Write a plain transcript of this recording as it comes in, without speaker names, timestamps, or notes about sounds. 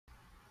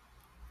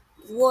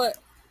What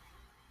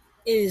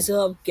is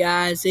up,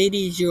 guys? It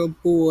is your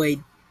boy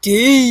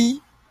D.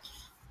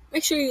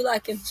 Make sure you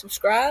like and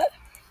subscribe.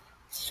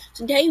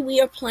 Today we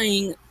are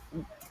playing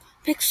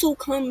Pixel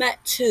Combat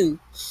 2.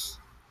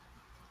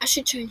 I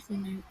should change my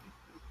name.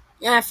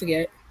 Yeah, I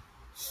forget.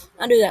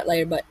 I'll do that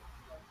later, but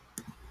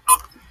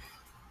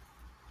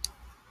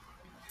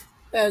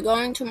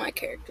going to my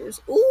characters.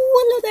 Ooh,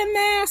 I love that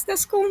mask.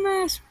 That's cool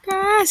mask,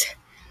 guys.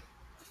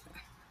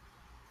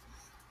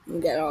 We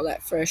got all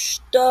that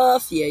fresh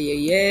stuff.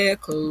 Yeah.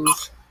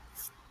 Clothes.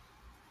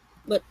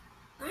 But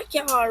like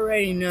y'all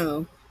already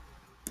know,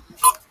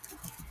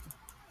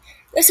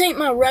 this ain't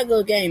my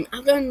regular game.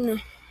 I've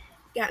gotten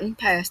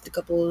past a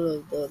couple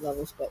of the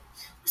levels, but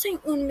this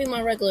ain't gonna be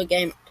my regular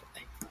game.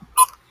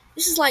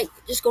 This is like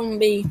just gonna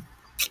be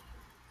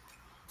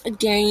a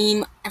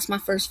game as my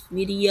first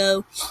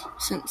video,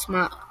 since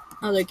my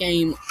other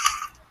game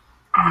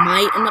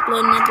might end up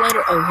loading up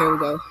later. Oh, here we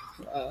go.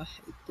 I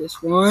hate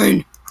this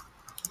one.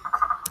 I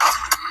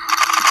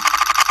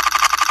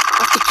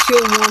have to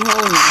kill one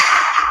hole now.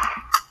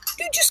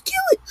 Dude, just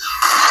kill it.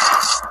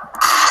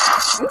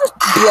 I'm just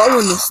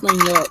blowing this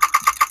thing up.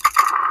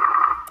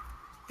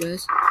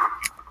 Guys.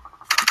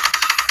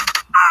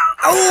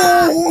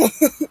 Oh!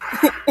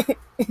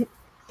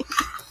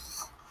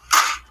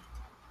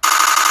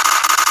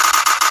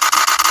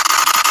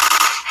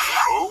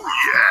 Oh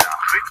yeah,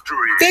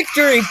 victory!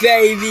 Victory,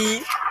 baby!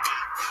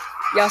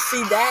 Y'all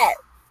see that?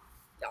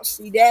 Y'all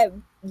see that?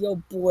 Yo,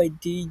 boy,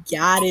 D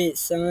got it,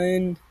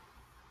 son.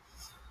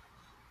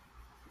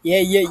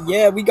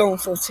 Yeah. We going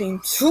for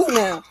team 2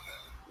 now.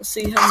 Let's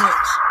see how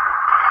much.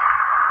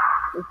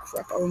 Oh,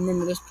 crap. I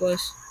remember this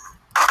place.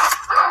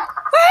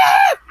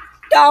 Ah!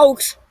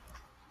 Dogs!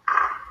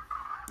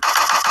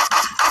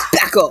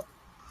 Back up.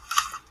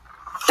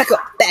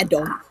 Bad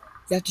dog.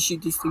 You have to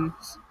shoot these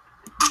things.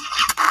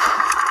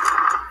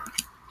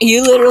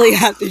 You literally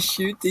have to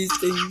shoot these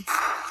things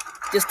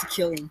just to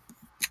kill them.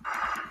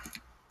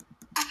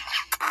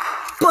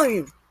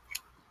 Bam!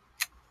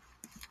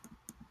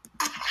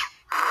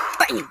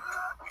 Bam!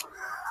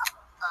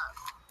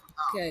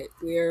 Okay,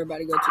 we're about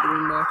to go to the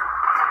window.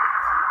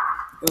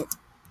 Oh,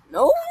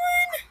 no one?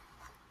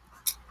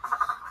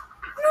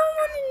 No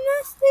one in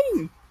this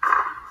thing.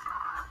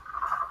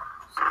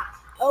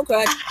 Oh,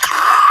 God.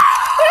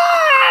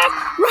 Ah!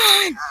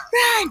 Run!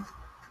 Bam!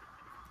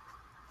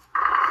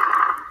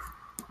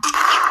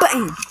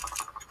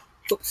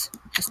 Oops,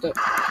 messed up.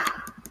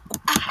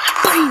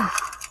 Bam!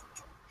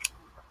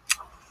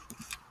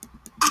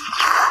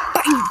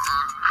 Bam!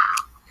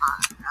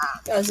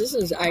 Guys, this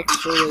is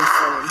actually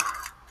fun.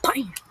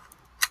 Bam!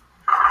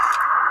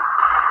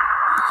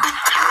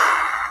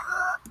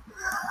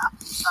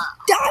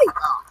 Die!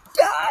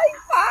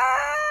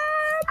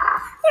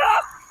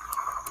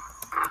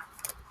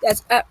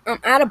 Guys, I'm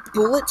out of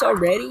bullets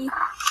already.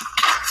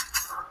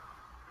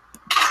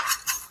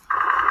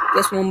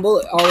 Guess one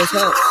bullet always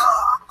helps.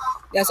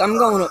 Guys, I'm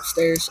going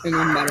upstairs and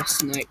I'm about to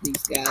snipe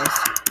these guys.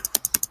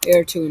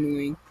 They're too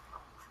annoying.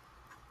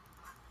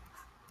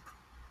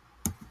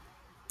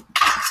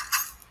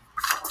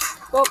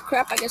 Well,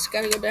 crap, I guess I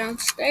gotta go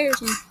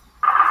downstairs and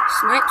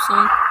snipe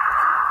some.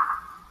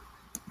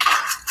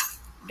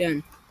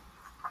 Done.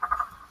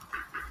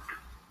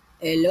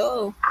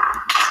 Hello?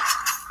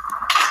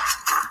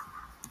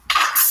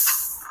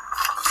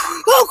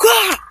 Oh,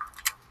 God!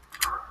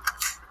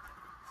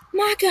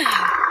 My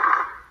God!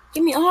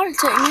 Give me a heart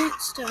attack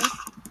next time.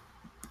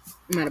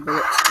 I'm out of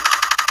bullets.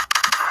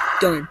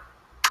 Done.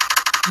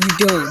 You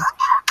done.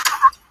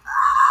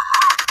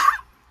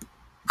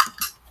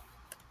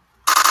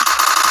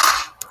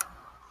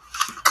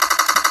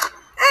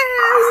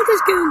 Look at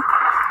this gun.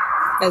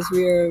 As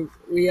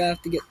we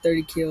have to get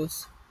 30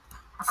 kills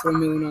before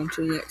moving on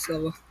to the next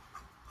level.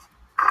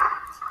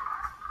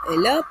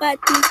 Hello, buddy.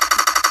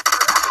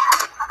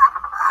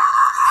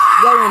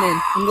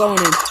 I'm going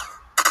in.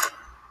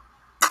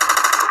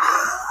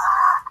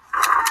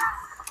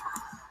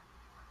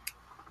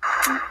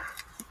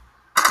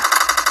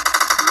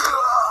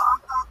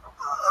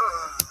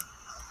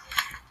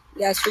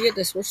 Guys, forget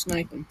this. We're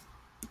sniping.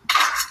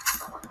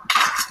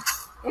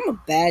 I'm a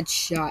bad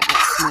shot at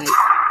snipe.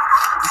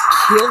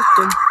 I killed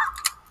him.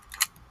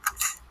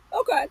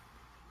 Oh, God.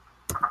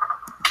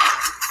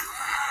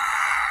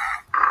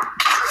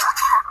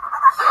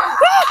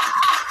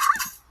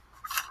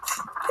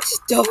 I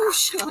just double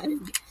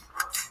shotted.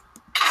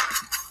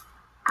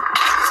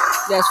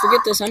 Guys,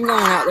 forget this. I'm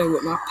going out there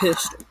with my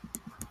pistol.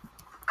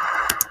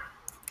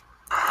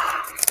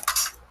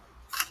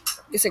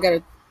 Guess I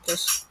gotta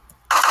just...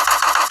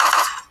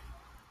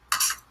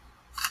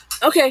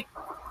 Okay.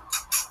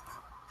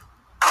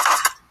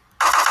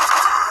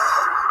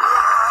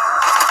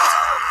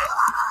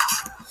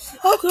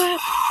 Oh,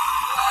 crap.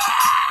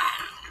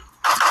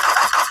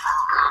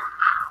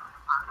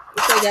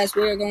 Okay, guys,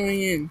 we are going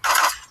in.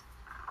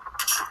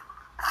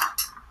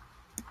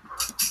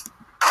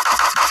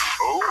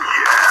 Oh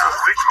yeah,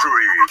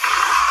 victory!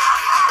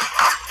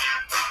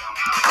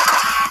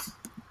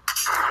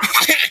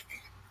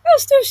 I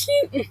was still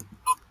shooting.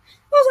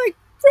 I was like,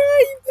 bro,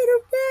 you better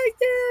back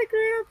there,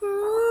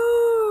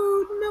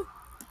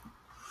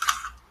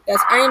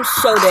 I am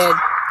so dead.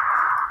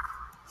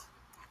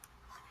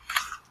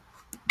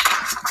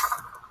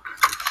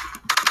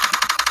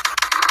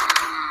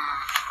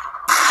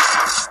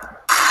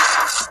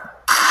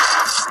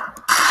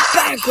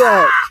 Back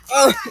up!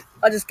 Oh,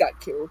 I just got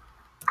killed.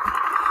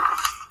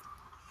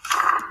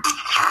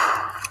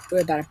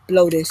 We're about to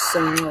blow this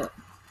thing up.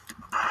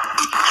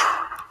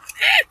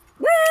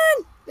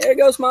 Run! There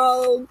goes my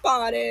old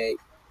body.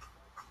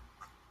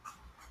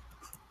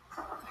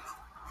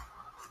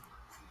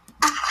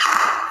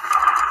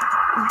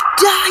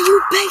 Die,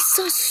 you base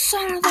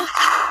son of a...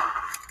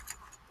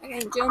 I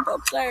can't jump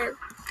up there.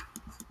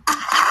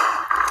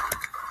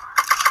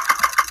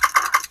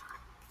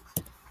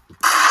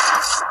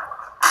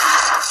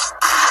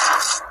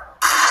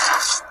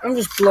 I'm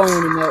just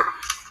blowing him up.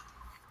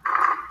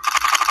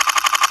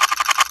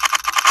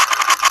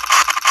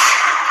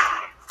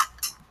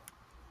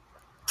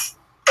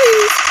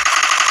 Please.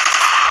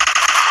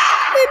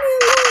 Leave me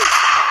alone.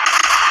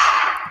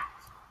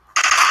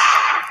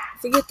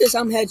 Forget this,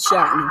 I'm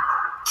headshotting him.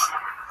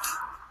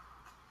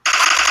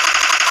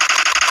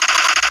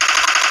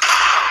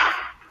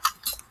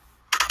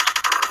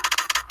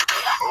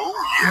 Oh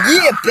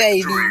Yeah,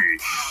 baby.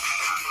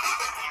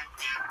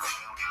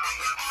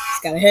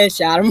 Just gotta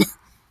headshot him.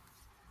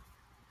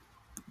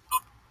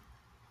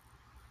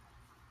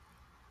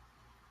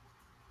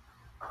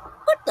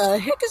 What the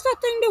heck is that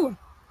thing doing?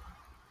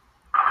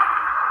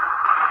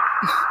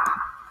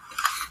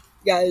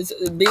 Guys,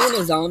 being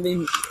a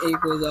zombie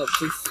equals up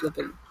to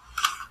flipping.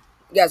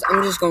 Guys,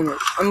 I'm just gonna.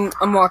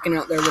 I'm walking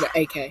out there with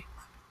an AK.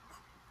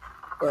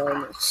 Or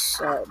an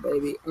assault,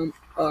 baby.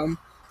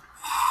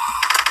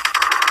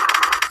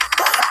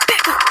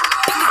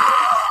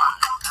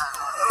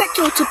 Back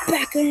your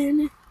tobacco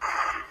in it.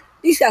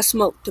 These guys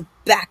smoke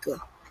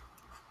tobacco.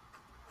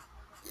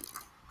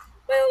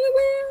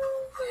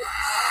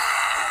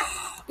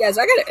 Guys,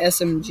 I got an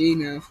SMG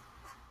now.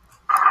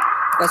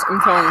 Guys,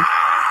 I'm trying.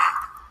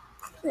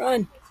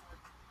 Run.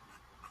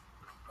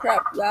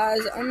 Crap,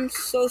 guys, I'm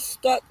so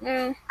stuck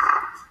now.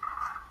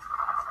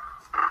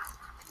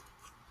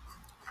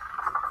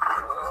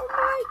 Oh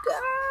my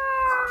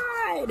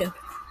god.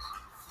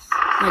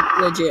 Like,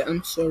 legit,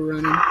 I'm still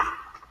running.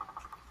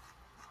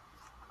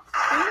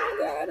 Oh my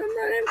god, I'm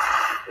running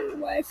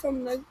away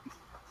from the...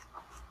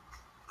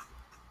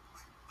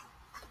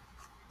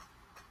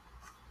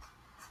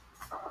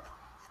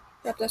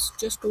 Yep, that's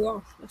just the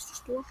wall. That's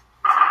just the wall.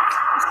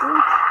 That's the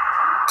wall.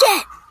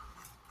 Jet!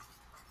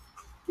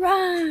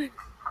 Run!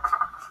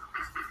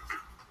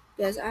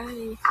 Guys,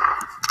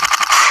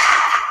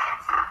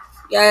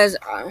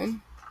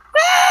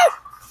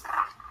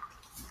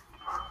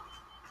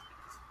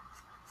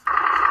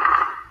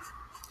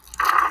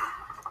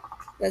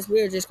 Guys,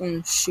 we're just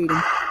gonna shoot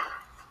him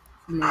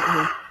from right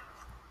here.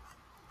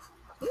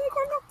 He's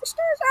going up the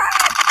stairs.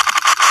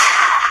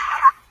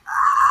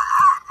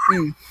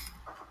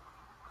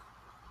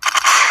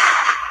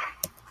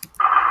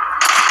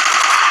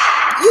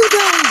 You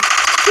die!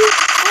 You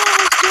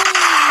all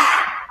die!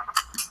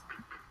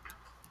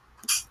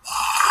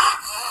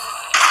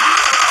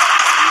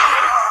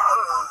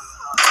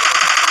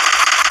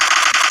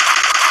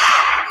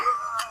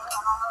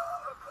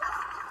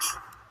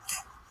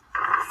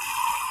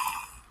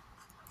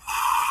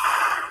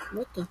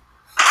 What the?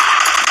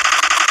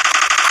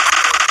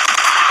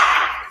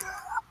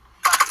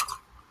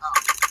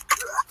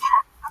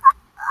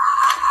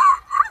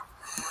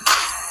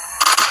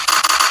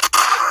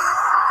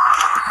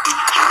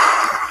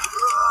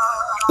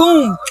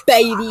 Boom,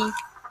 baby!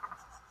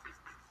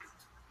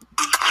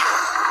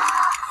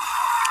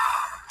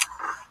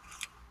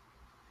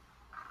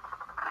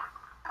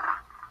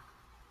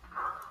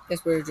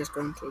 Guess we're just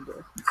going to the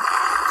door.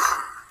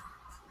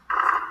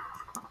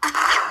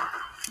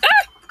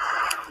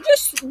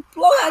 Just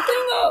blow that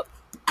thing up!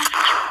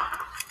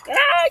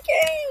 I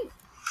can't!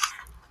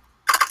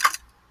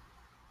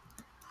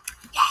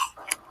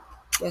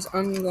 Yes,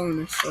 I'm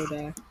going to so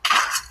die.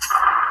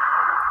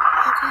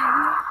 Okay,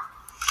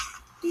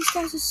 these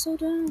guys are so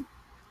dumb.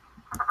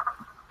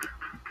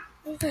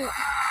 Okay.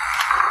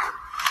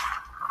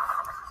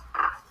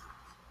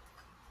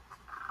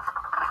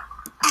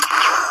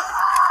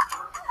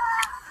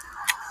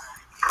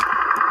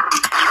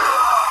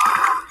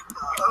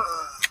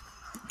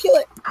 Kill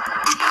it!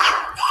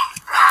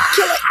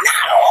 Kill it! No!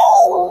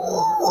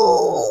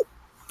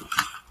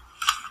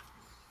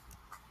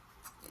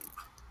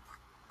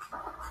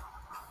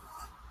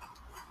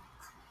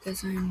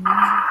 Guess I'm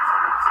running.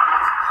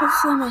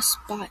 Hopefully my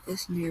spot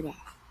is nearby.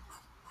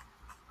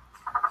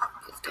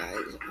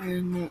 Guys, I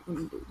am not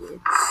gonna do this.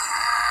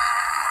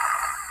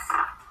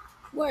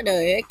 What the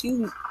heck,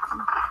 you?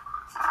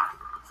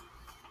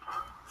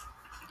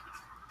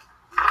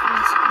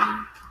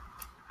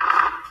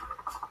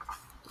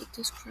 Get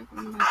this crap,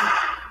 I'm about to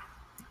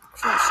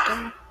crush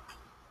down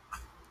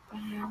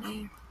behind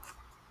there.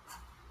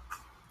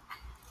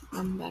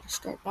 I'm about to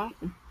start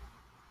bopping.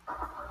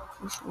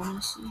 First one I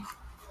see.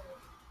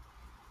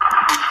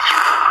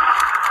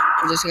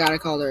 I just gotta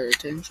call their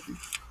attention.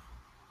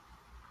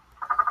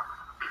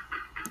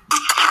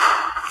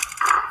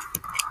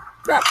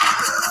 Crap.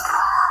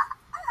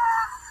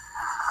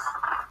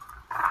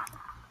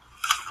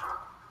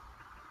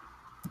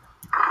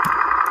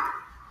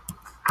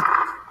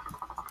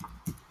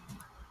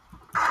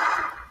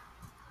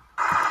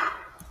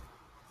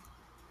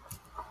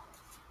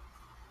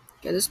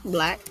 Yeah, this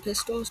black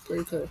pistol is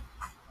pretty cool.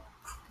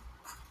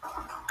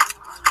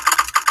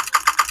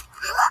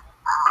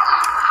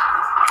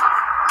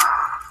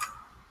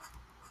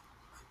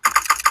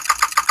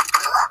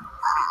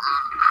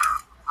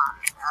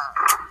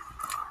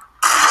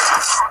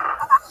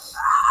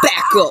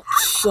 Back up,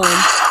 son.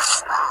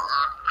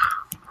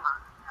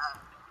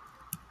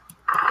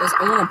 Yes,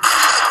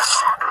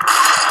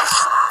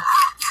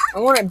 I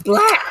want it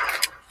black.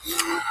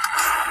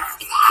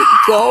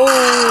 Gold.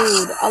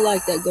 I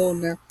like that gold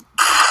in there.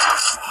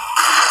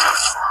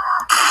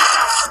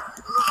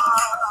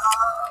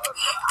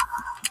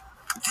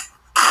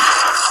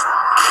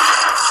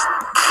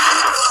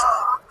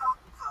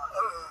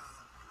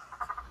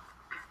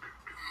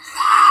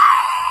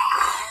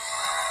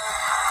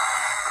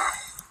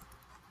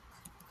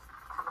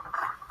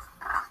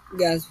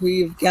 Guys,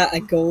 we've got a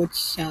gold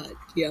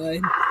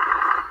shotgun.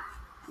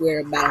 We're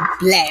about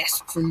to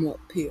blast from up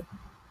here.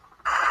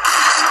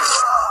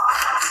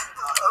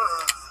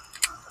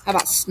 How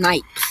about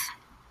snipes?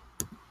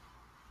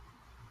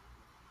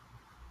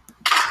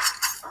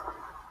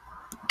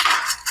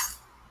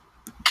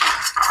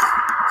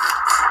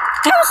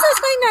 How is this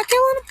thing not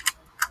killing him?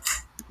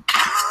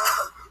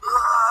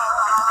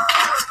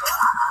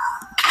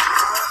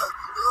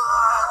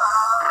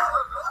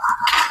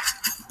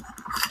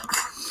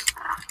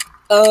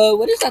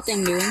 What is that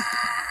thing doing?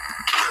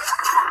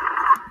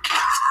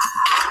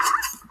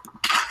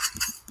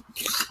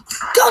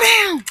 Go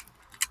down!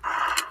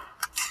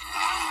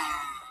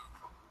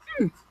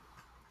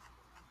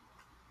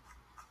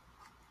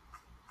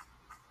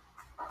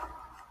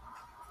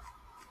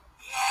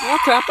 Oh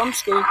crap, I'm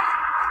screwed.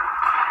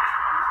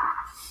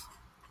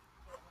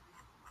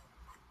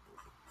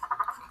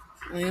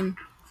 I am.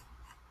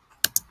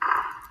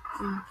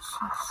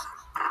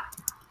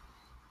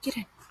 Get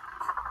in.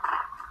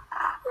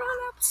 Run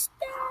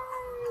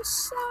upstairs,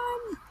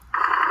 son.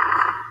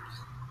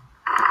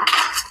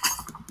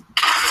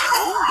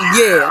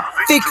 Yeah,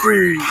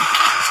 victory.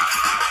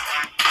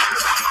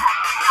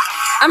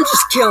 I'm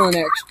just killing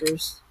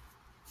extras.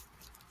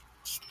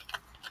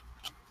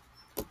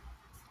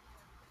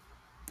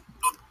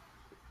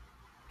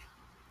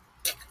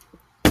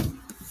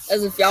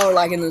 As if y'all are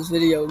liking this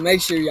video,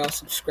 make sure y'all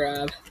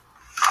subscribe.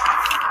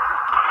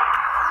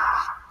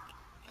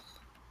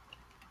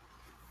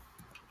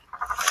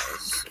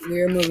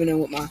 We're moving in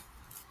with my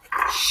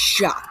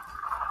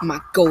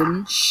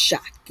golden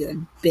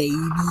shotgun, baby.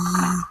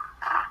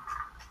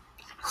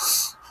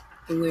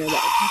 And we're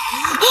about to...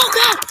 Oh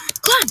god!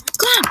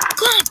 Climb!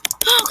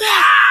 Oh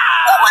god!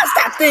 What was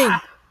that thing?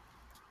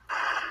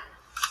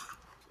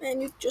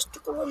 Man, you just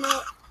took away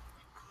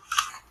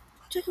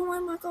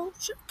my gold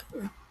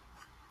shotgun.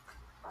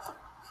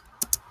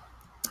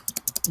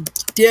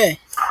 Death.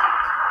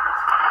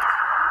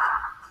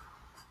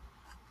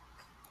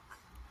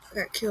 I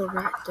got killed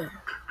right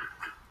there.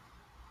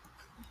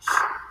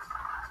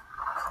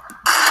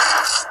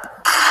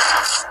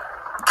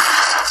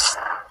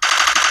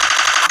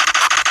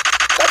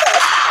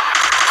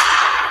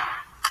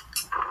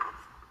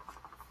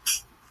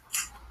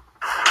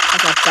 I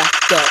got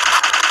backed up.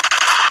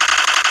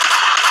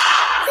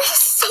 He's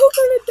so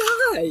gonna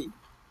die.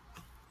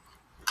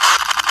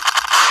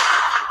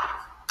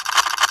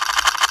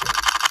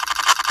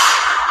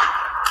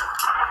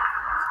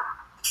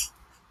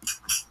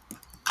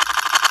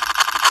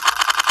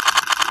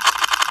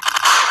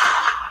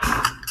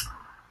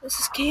 This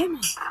is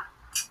scamming.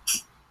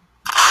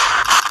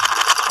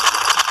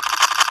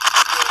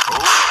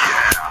 Oh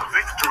yeah,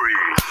 victory!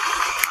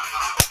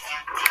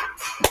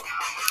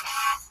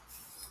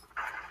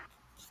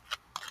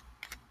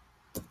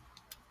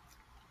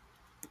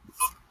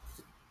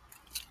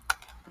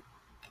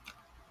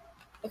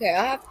 Okay,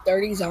 I have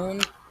 30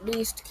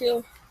 zombies to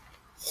kill.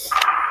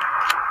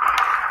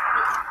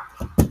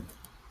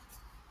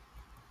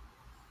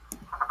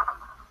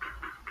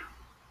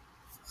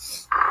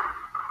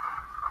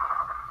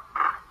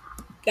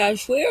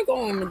 Guys, we are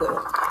going to go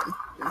on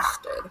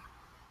instead.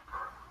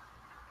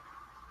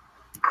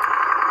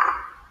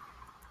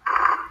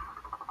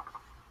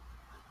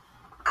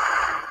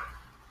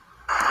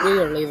 We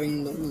are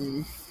leaving the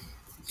room.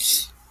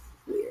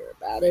 We're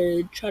about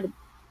to try to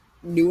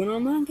do an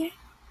online game.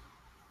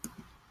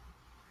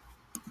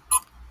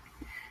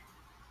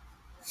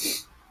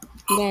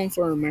 I'm going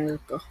for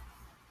America.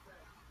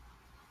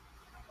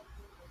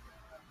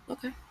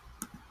 Okay.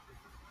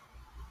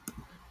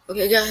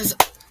 Okay, guys,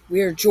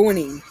 we are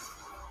joining.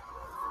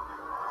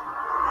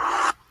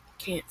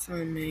 Can't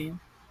find name.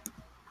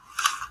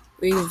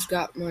 We've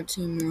got my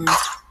team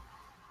left.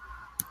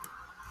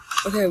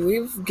 Okay,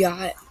 we've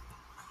got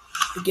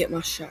to get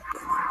my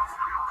shotgun.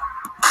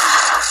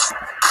 Is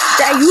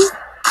that you?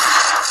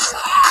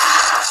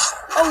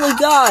 Holy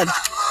God!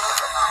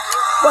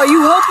 Why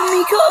you helping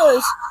me,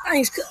 cuz?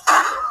 Thanks, cuz.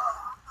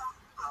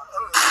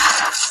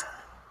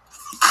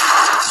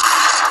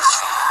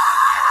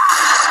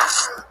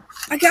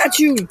 got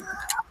you!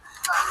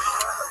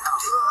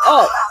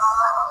 Oh!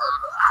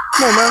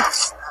 Come on, man.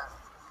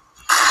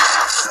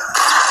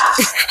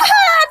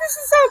 This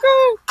is so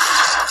cool!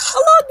 I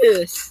love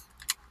this!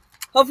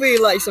 Hopefully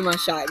you like some of my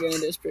shotgun.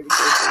 It's pretty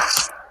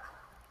cool.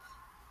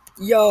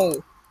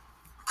 Yo!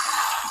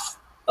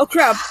 Oh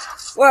crap!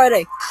 Where are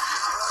they?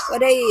 Where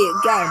they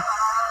got him?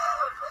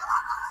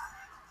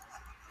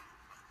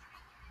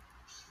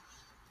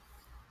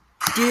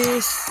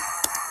 This.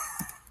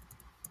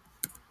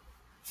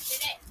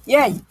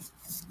 Yeah.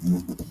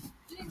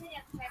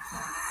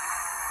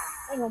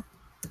 Hang on.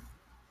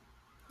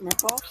 Not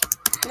pause.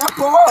 Not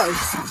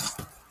pause.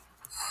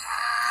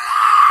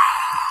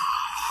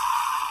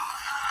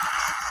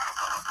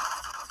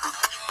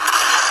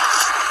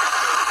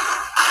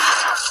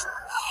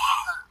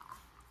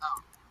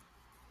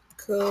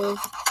 Cause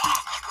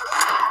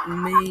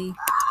me,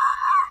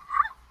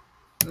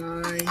 I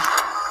got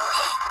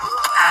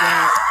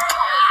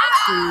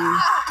to do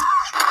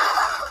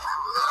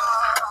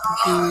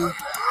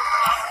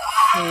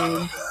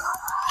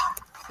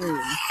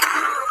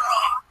something.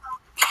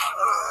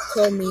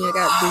 Told me I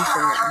got to do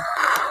something.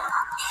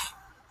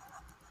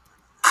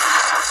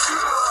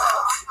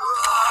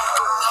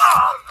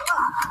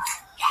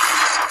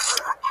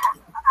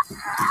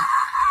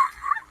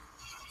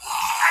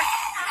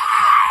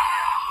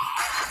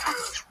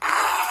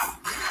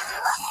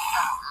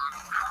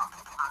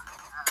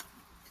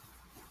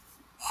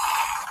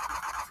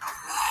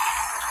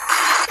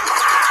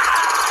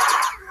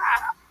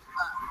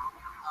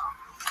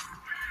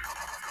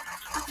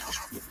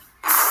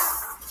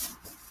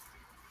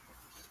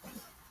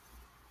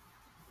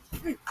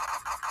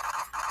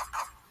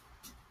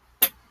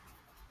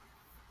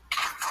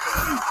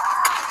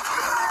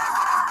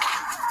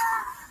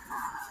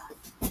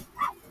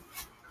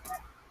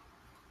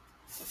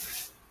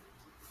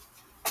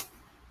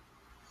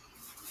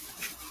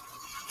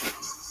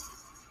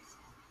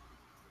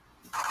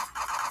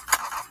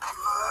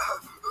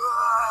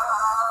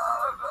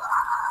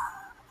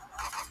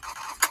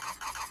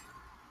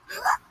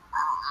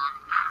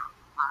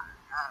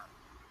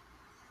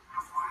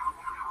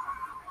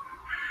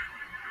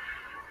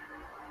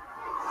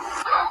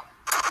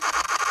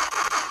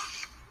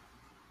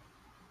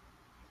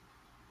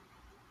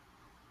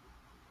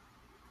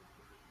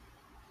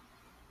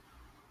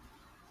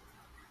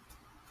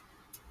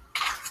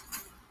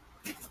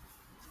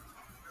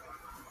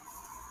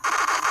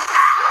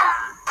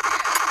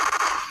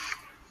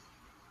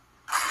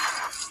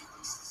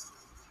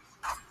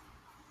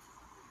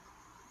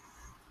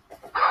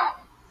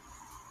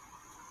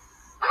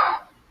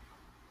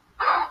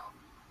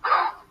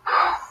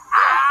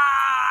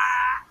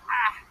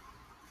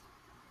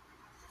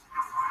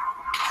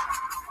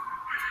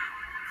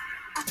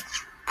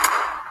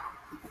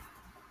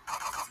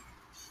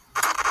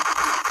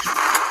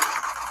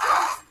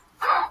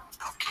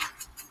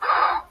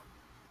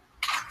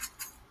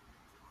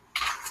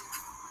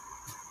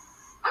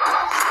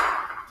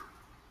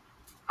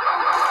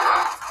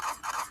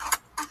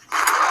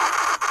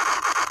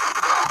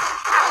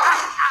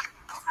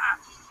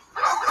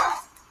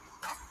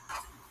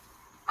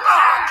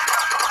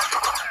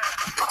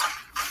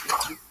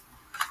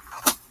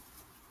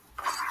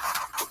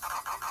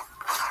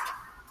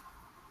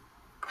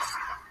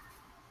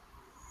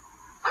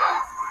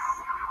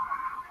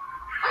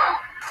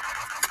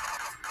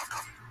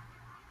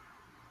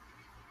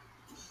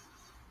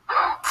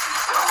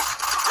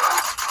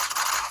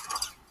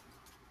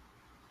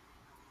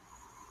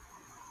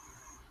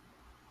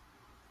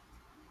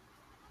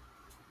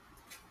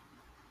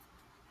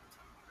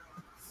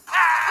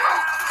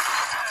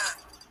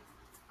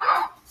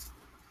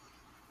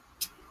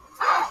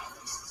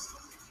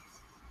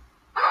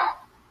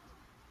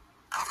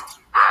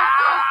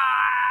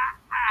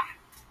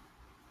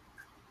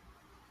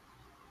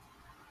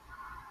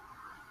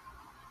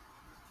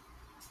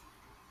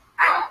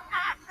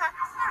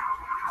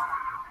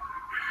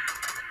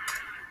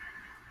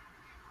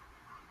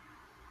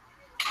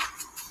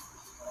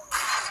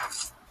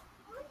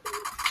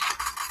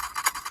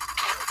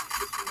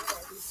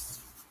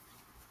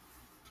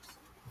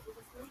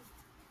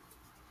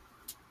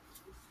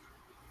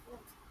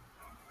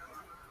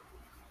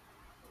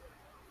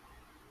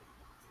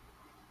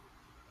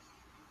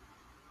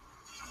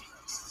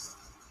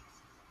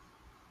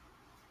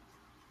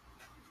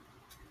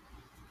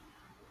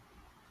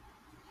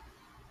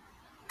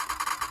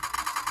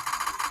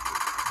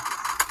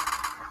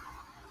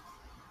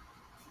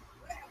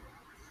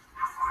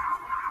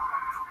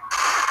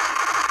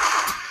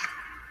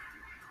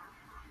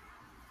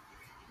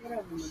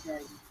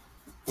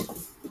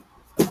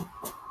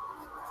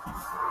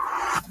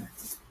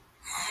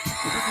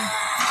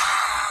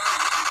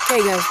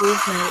 Okay, guys,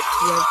 we've made it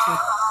to the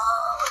top.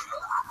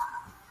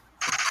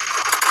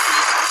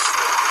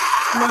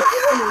 My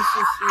goodness,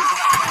 you see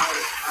the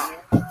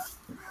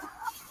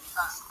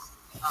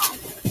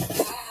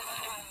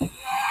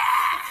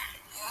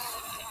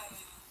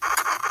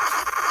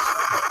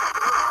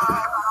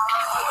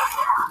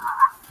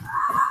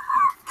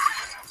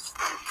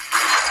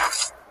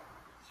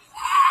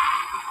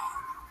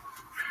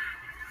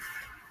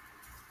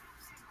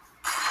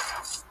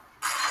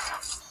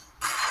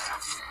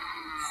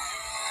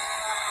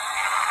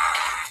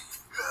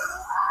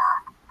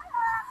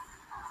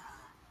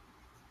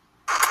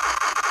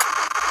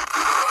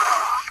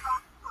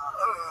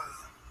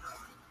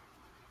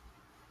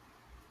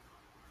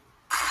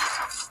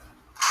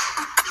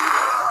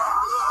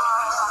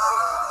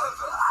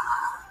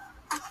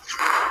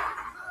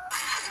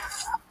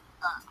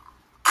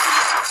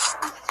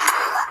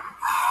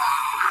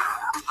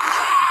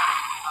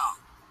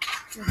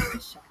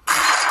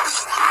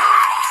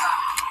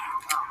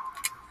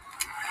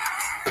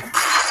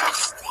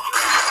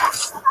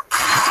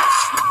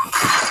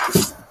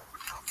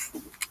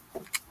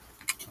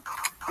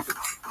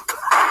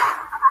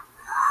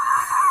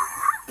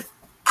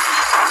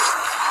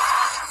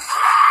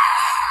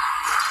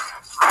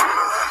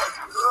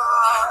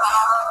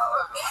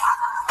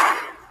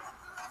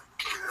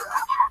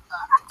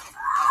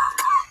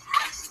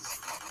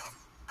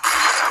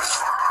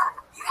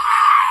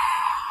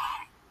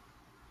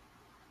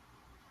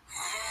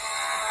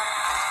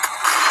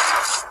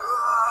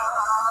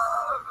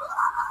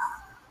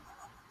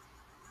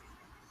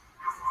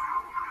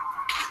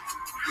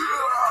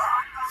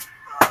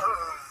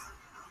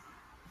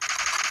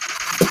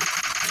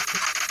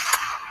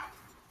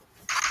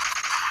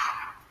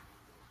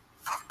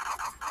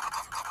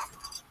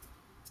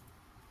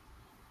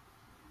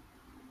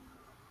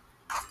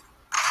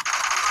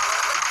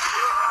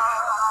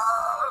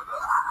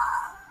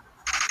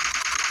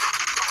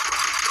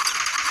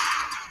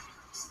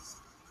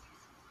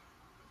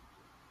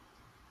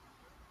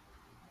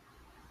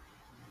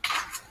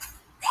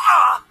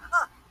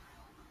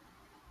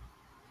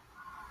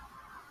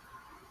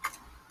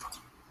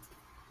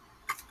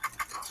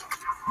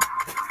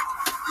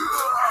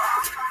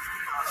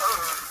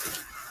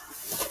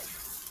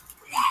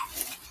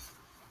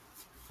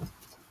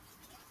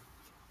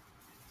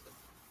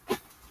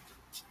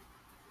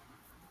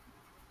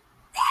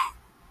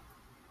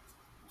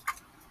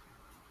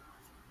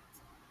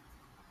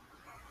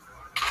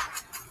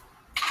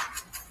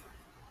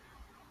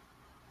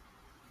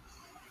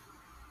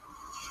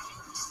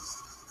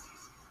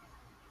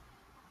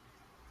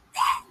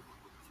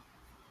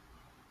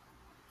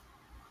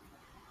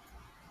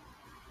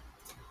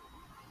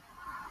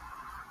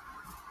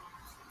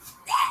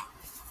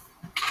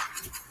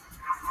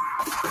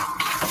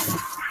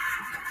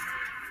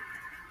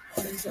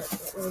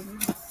I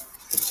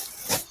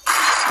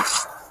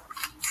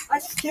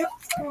just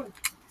kept going.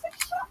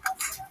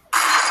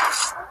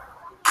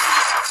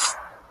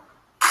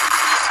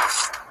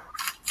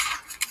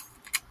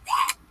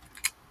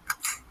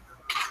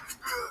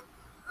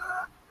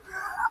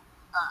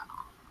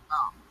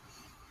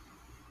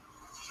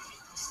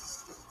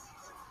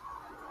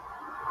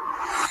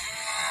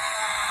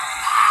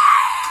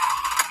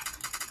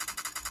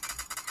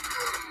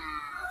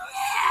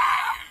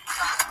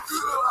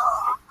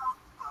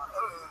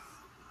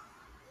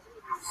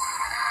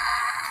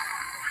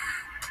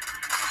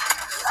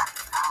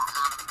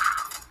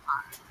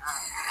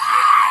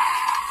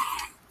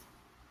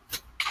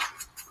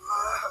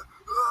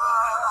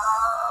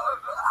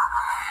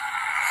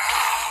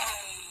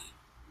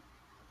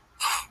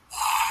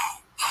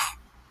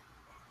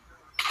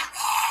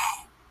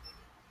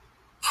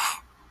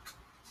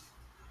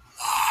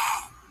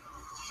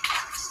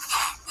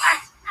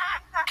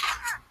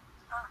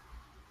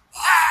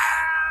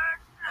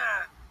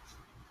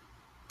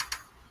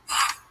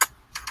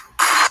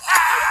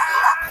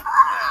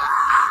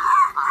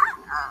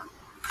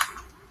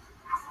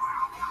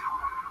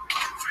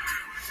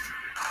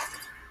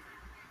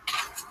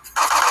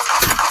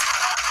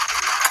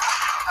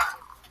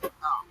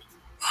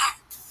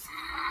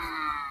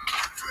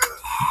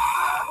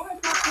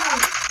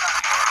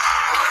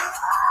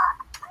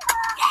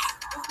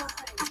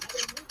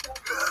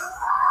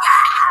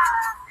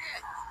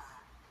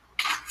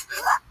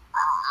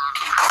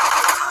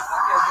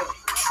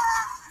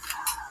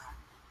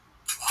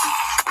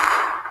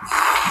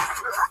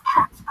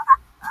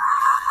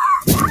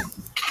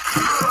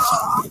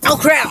 Oh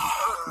crap!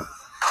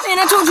 Man,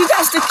 I told you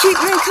guys to keep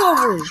me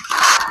covered.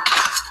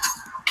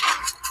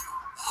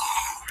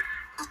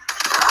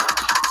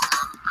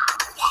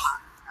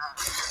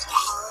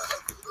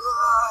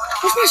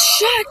 Where's my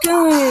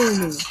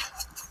shotgun?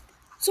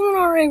 Someone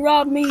already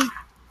robbed me.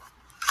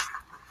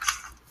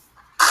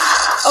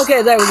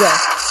 Okay, there we go.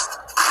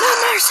 No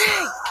mercy!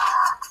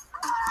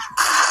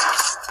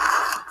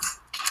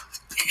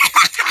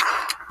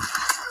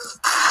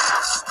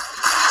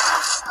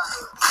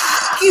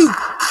 You!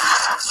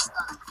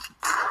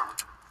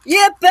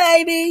 Yeah,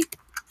 baby!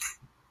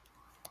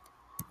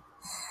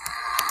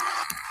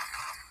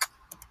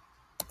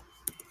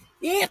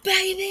 Yeah,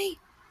 baby!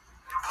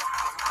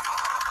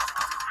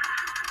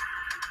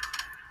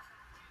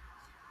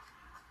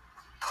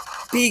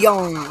 Be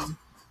gone.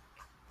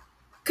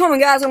 Coming,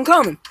 guys, I'm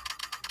coming.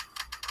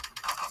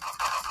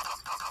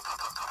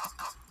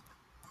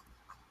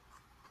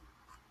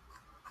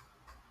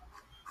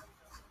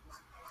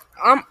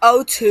 I'm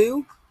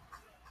O2.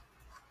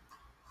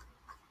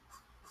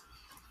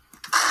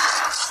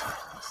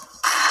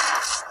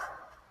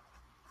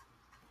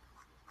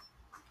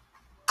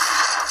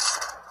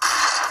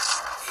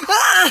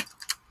 Ah!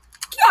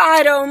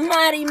 God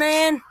almighty,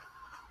 man.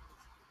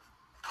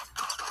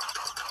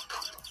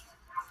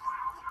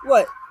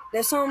 What?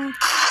 There's some... Man,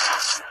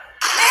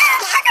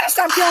 I gotta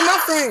stop killing my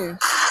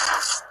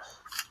friends.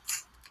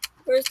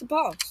 Where's the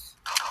boss?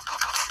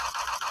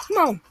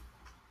 Come on.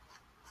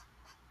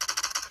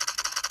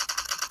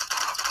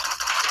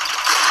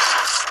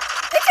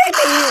 It can't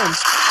be him.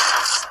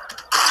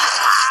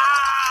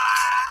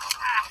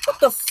 What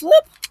the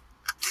flip?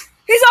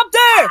 He's up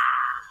there!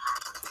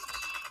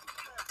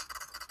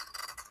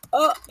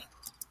 Up.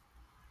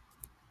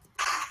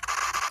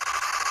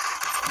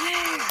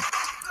 There.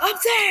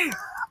 Up there!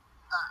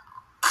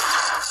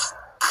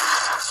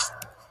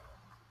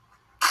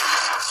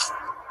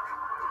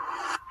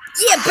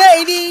 Yeah,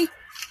 baby!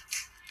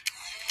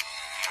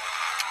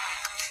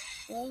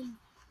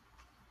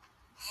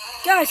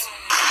 Guys!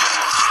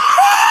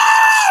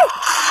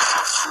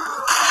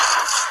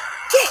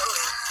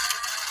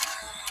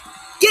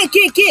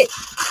 Get!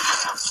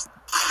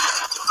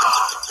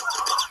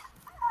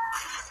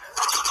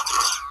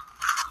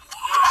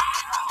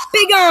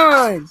 Be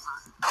gone!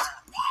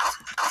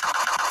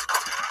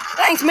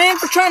 Thanks, man,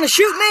 for trying to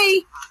shoot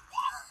me!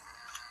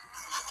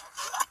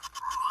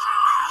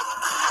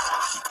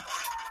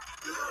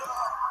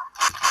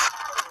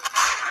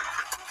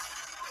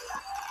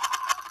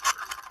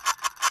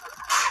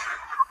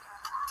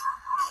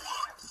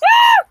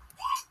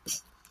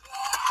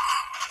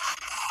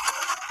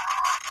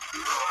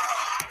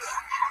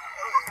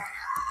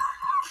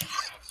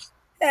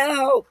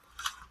 Help!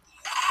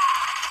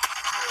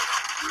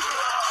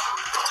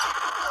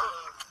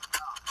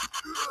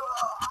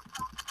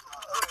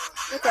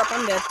 Look up,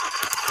 I'm dead.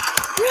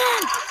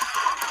 Run!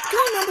 Go,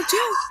 number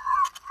 2!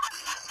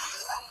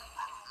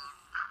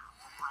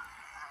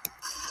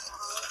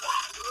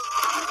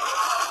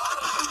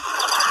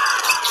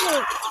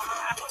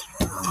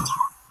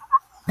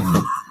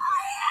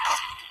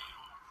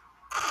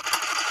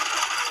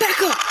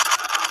 Back up!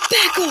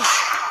 Back up!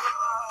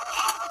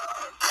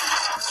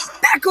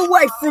 Back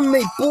away from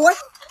me, boy!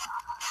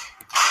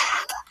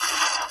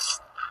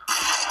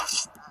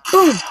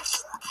 Boom!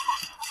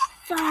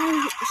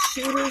 5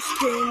 shooters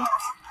can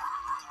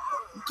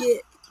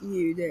get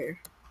you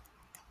there.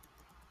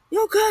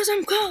 Yo, guys,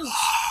 I'm close.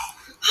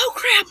 Oh,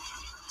 crap!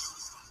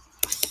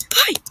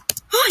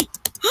 Hi!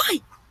 Hi!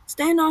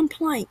 Stand on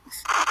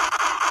planks.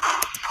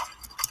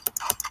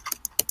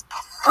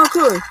 Oh,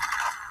 cool.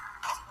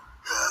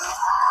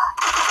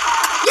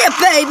 Yeah,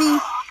 baby!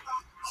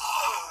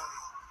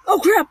 Oh,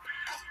 crap!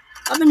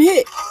 I've been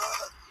hit.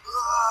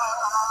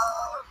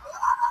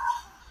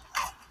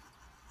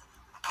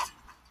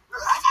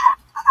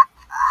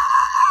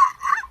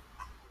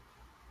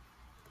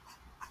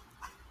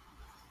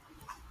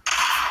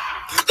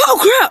 Oh,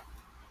 crap!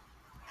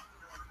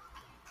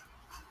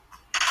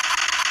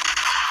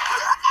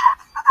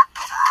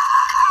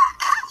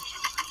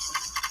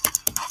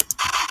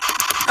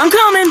 I'm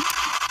coming!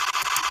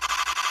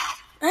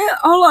 Hey,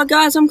 hold on,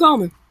 guys, I'm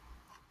coming.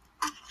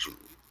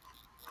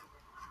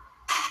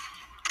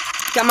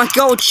 Got my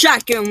gold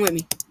shotgun with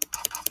me.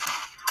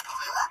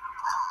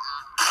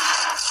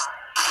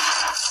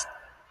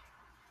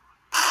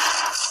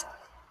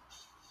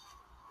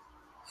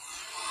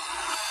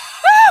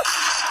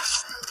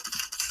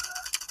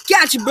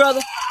 Got you,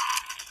 brother.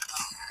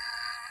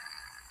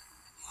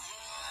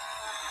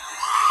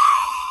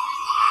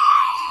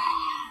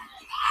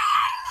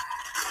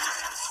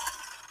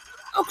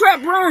 Oh,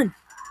 crap, run!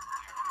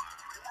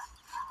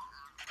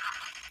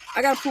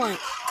 I got a plank.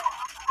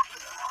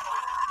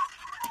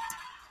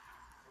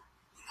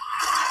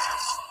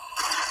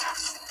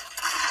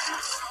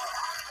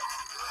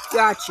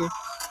 Gotcha.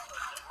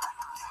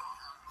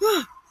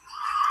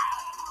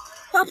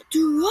 Up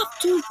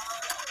to.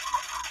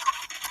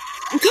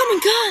 I'm coming,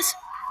 guys.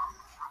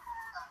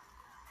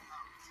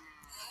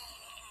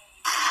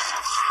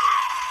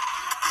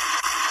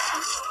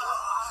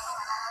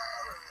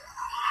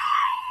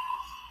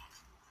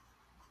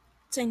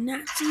 Say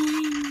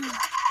 19.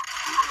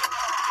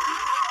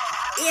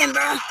 Yeah,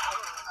 bro.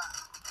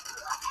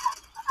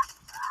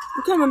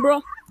 I'm coming,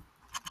 bro.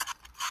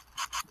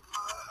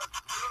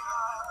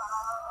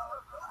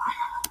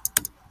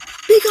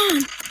 Be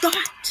gone,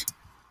 thought.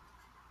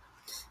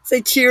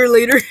 Say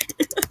cheerleader.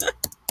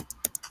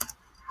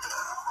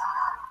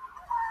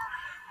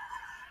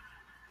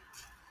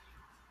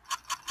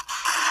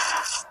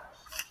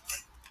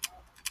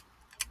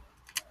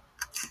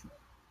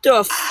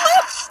 The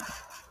flip.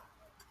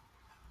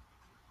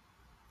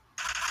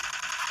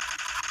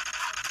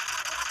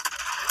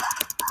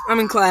 I'm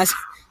in class.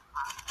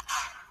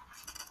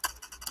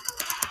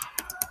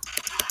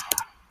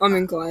 I'm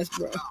in class,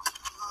 bro.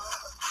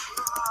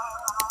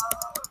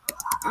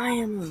 I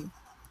am.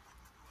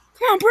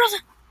 Come on, brother.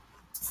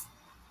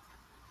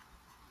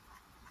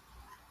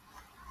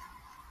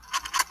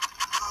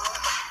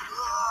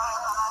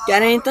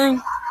 Got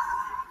anything?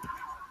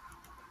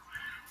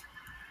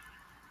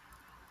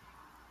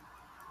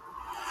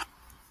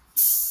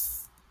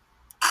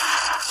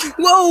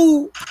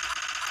 Whoa!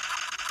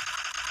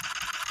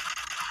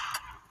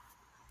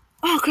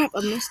 Oh crap!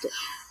 I missed it.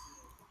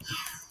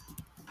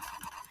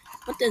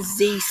 What does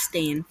Z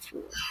stand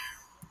for?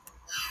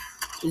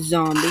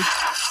 Zombie.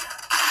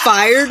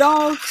 Fire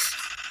dogs.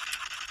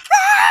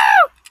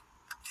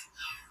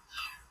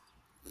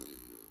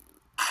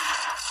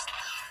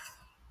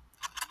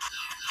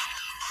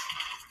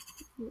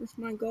 Where's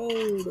my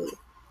gold?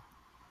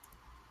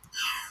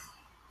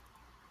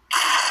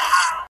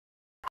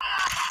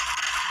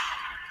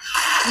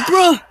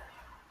 Bruh!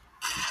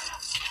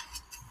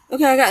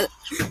 Okay, I got it.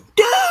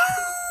 Dude!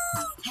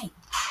 Hey,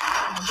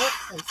 my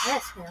workplace,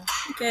 that's now.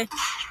 Okay.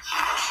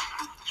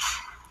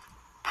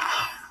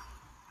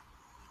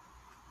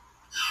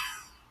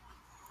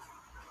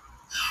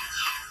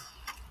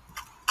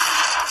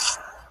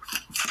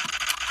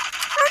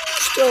 Are you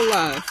still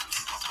alive?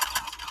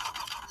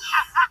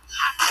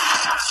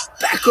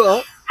 Back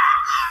up.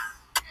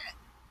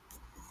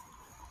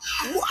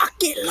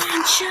 Rocket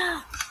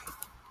launcher.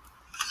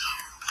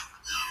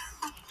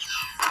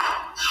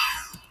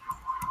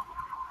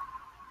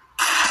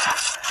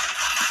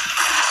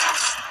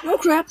 Oh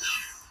crap.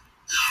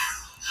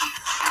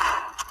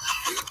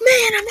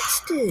 Man, I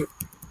missed it.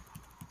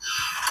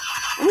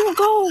 I want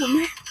gold,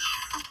 man.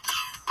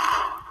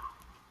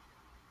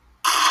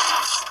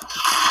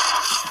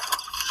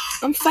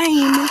 I'm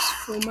famous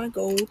for my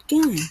gold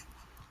gun.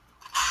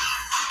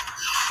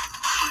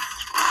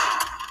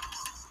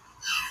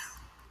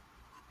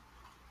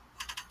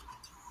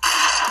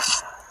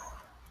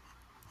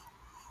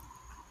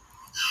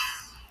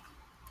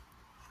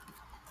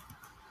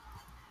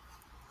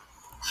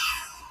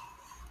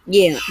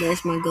 Yeah,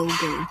 there's my gold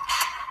gun.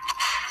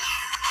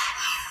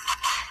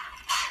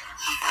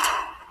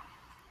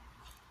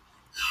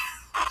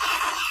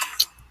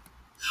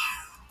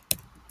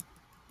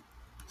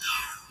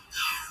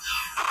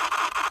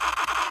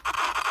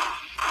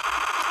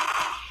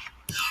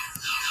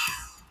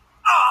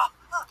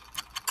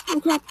 Oh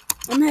crap,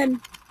 I'm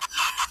heading.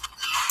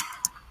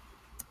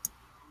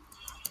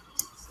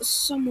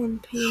 Someone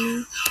pay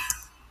me.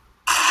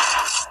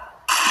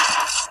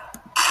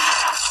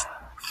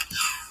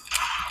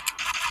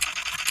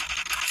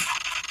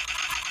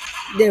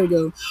 There we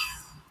go.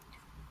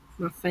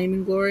 My fame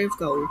and glory of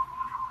gold.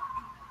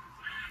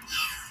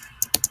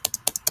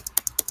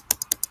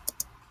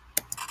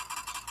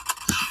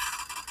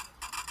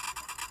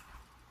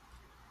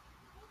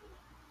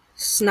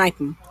 snipe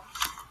him.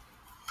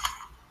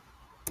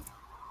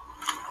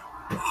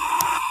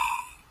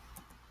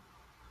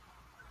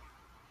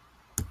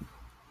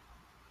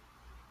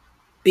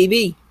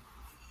 BB.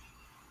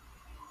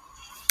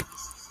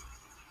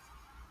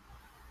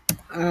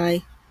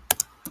 I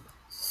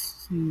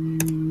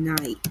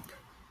snipe.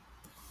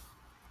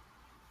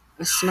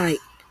 A snipe.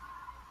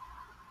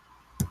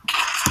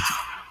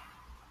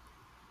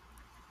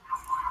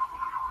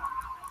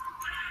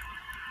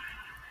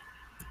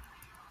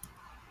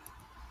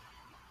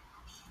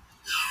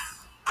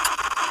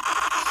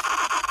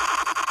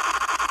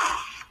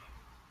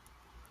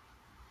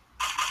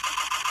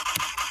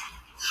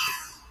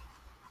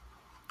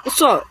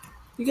 What's up?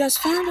 You guys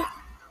found it?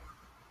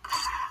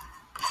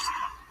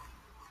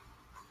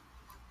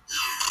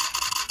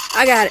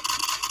 I got it.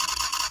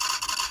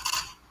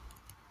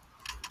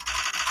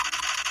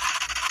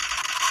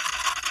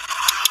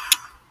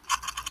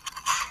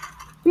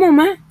 Come on,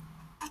 man.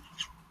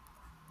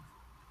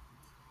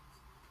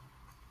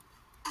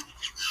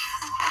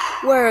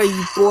 Where are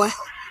you, boy?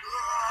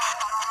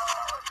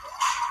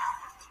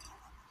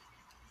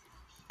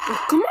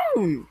 Oh, come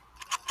on.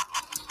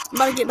 I'm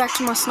about to get back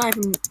to my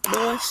sniping,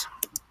 boys.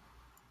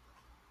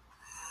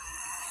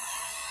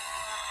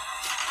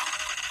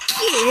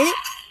 Get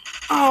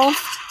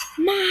off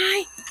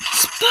my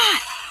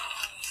spot.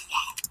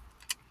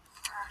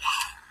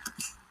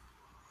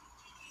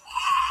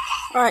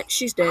 Alright,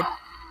 she's dead.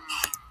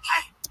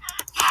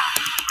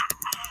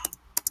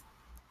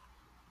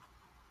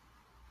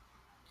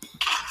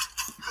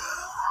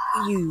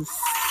 You.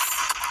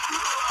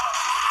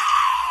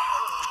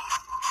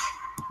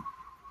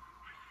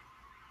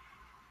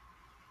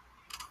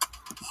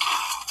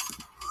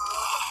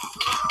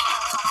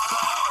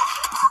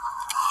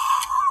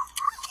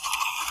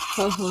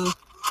 Haha.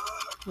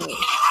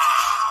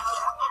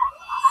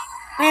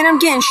 Man, I'm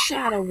getting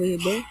shot over here,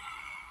 bro.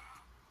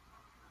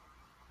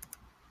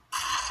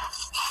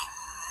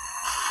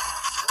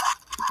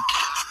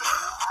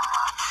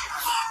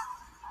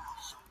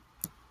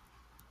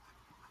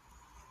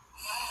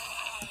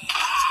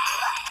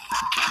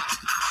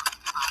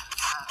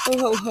 Ho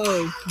ho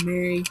ho,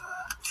 Merry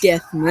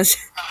Deathmas.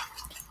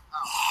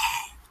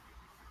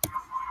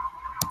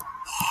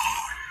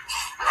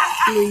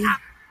 Please.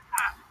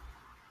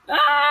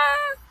 Ah!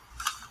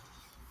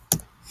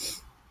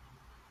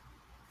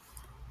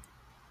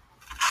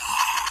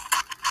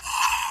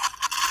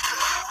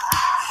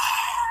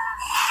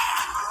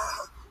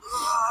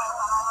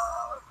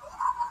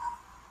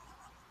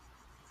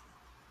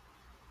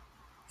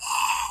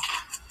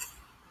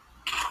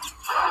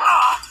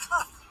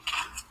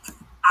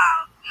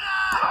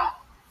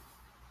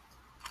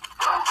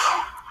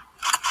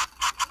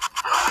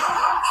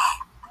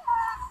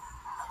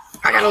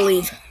 I gotta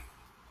leave.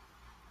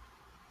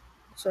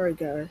 Sorry,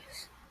 guys.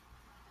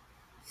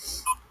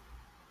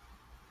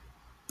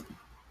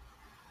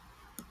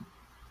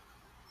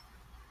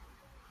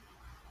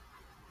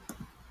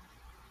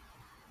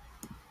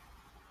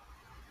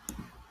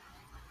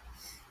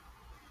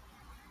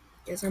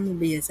 Guess I'm gonna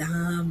be a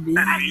zombie.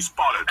 Enemy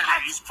spotted.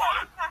 Enemy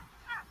spotted.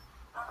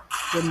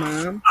 With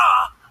Mom.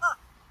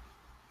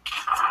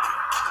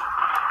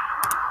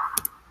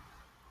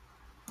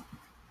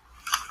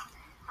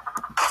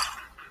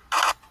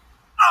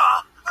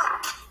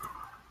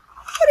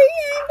 What are you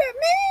aimed at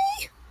me?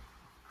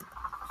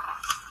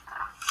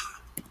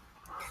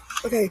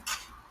 Okay.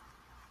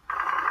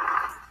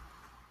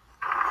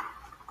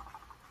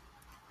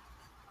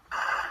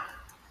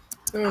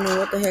 I don't know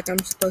what the heck I'm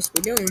supposed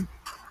to be doing.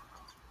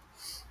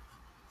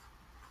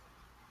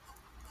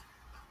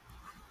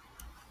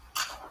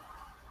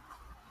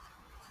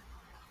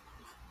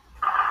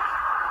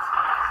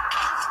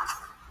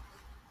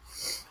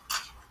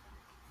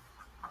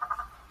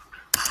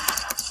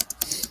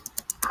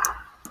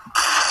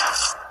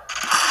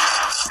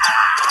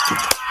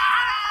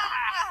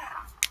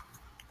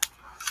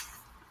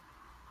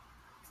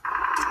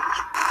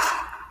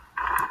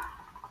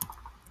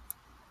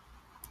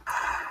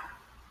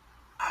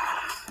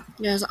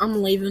 Guys,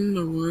 I'm leaving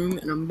the room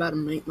and I'm about to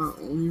make my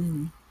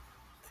own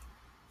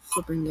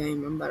flipping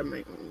game. I'm about to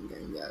make my own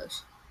game,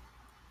 guys.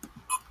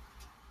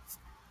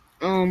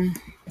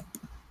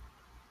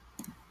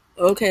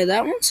 Okay,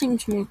 that one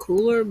seems more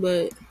cooler,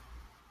 but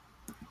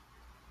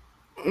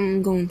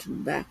I'm going to the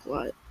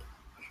backlight.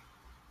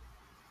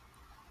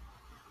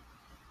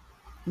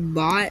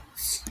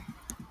 Bots.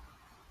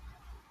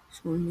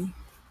 Show me.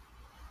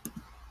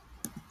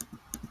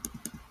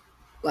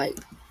 Like,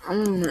 I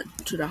want it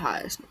to the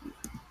highest number.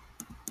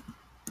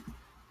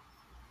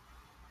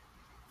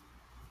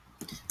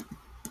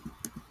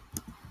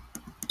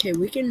 Okay,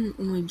 we can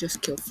only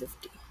just kill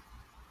 50.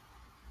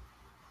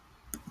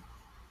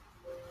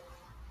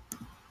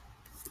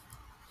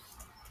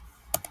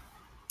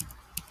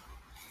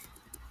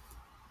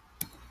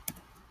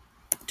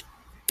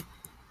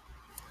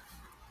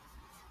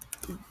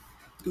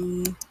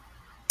 B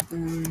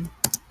on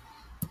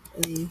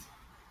a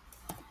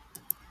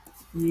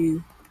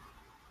YouTube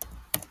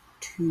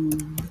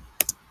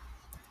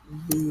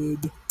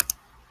vid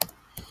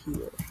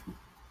here.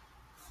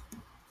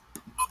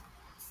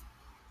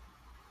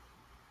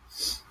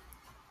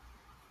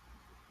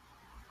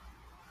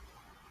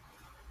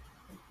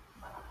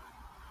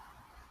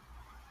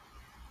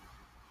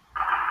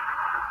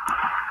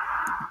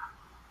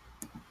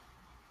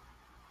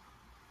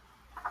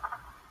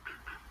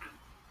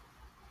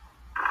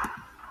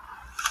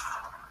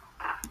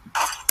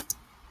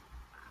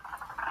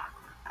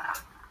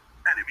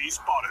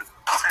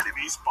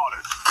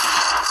 spotted.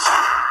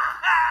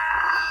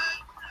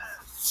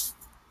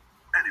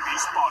 Enemy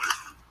spotted.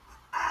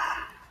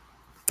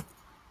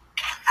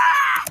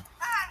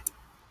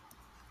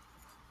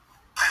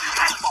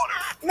 Enemy spotted.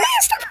 Man,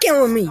 stop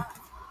killing me.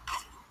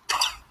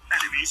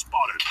 Enemy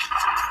spotted.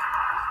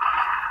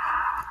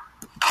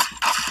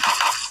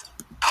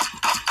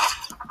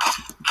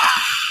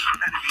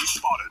 Enemy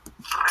spotted.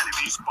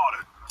 Enemy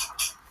spotted.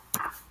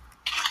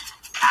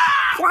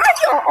 Why are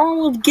y'all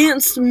all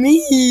against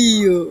me?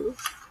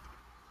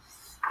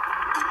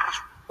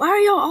 Why are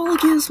y'all all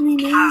against me,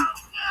 man?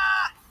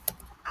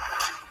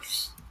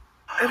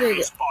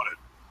 Enemy spotted.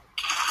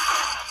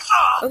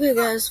 Okay,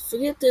 guys,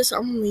 forget this.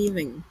 I'm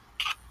leaving.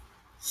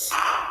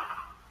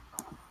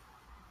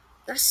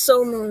 That's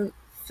so not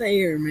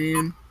fair,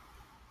 man.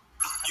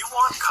 You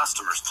want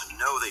customers to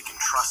know they can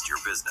trust your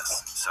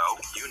business, so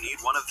you need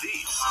one of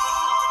these.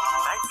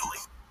 Thankfully,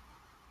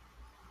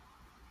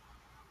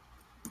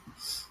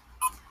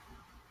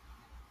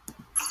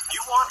 you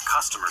want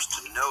customers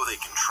to know they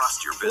can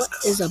trust your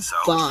business, What is a so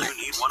bot? you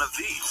need one of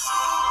these.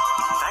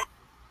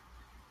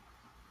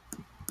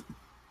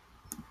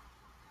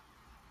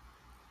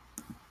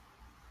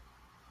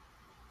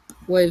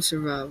 Wave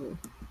survival.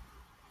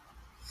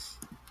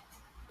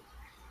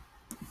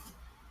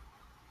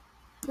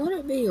 Would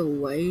it be a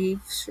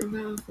wave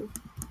survival?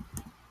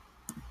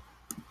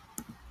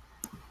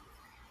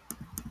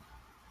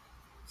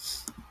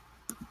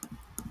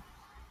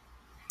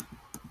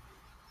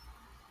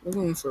 We're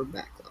going for a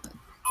backlot.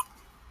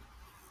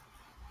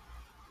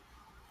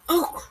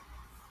 Oh!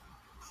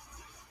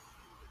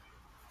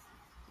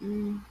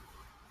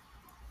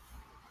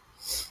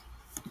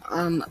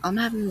 I'm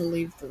having to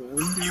leave the room,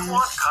 guys. You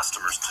want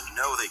customers to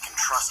know they can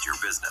trust your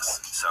business,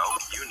 so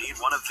you need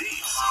one of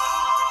these.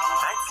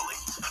 Thankfully,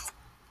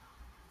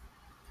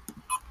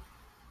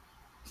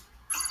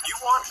 you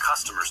want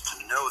customers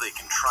to know they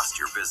can trust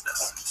your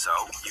business, so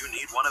you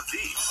need one of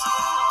these.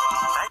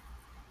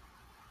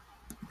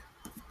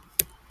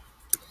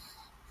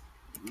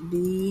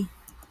 Be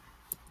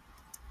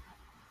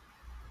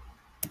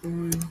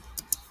on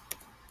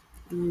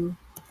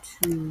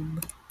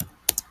YouTube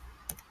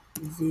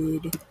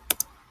vid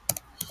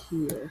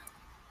here.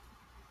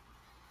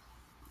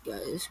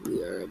 Guys,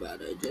 we are about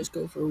to just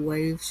go for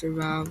wave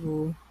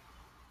survival.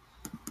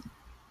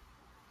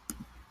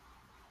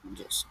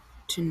 Just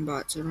 10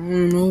 bots. I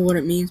don't know what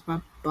it means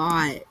by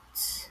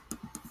bots.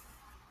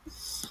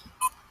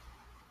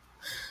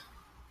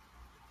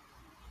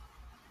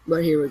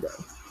 But here we go.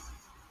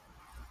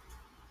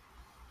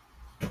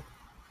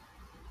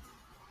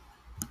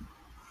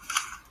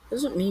 What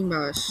does it mean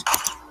by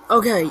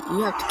okay,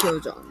 you have to kill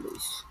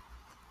zombies.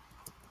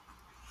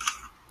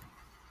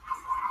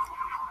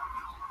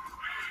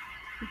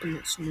 Open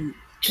that some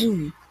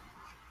genie.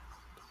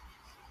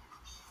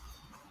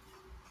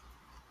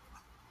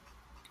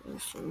 Okay,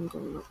 so I'm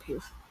going up here.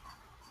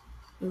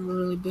 Never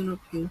really been up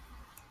here.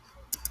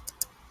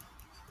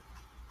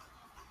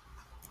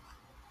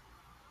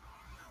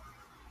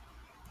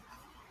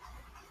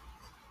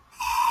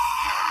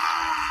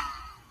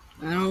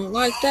 I don't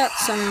like that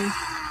sound.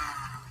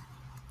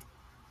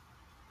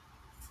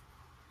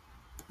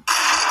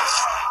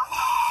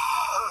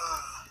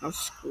 I've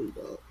screwed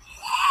up.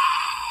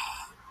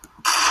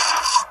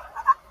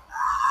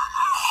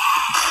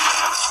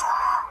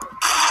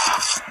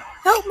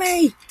 Help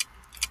me!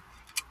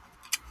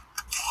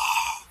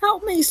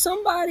 Help me,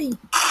 somebody!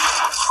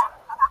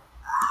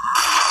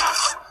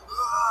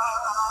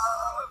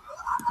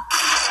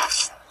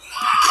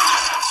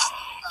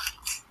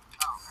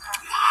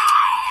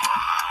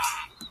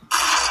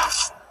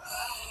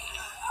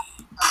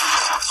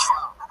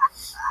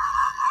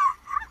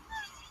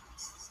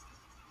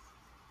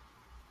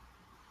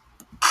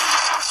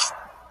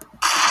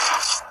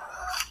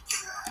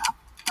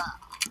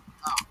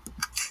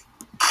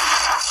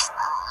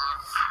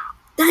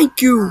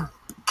 Thank you!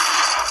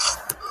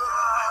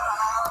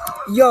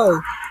 Yo!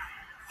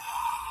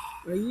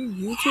 Are you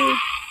YouTube?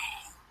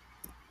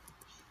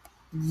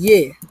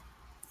 Yeah.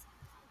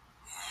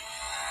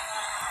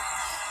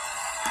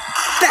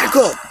 Back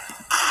up!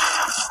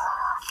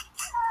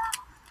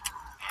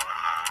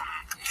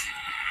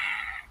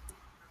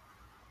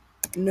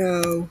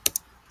 No.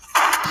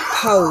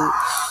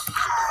 Post.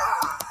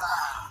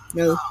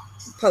 No.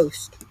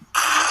 Post.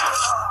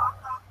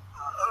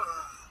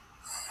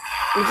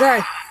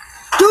 Okay.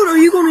 Dude, are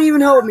you gonna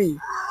even help me?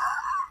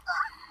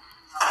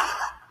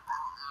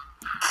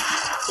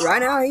 Right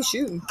now, he's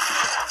shooting.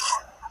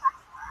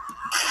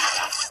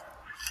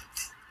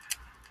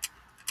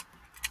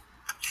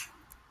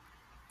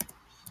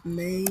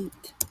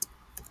 Make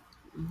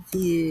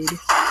vid,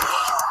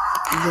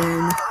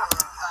 then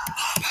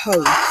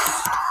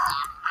post.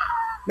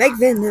 Make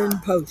vid, then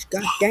post.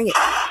 God dang it.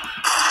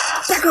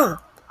 Back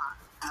up!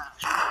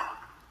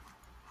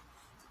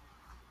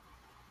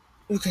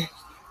 Okay.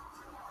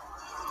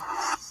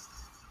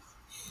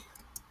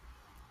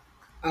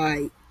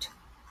 Alright.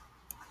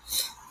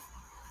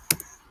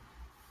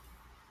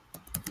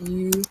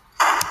 You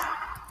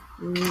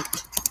want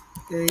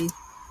a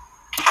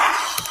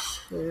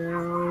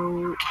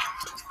shout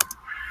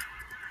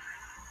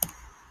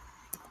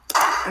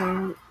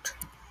You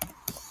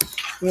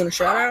want a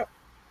shout out?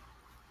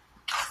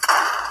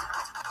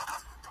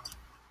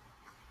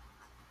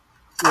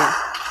 Yeah.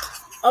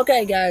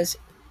 Okay, guys.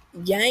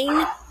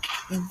 Yang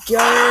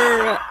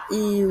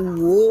Gary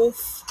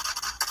Wolf.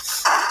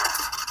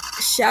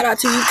 Shout out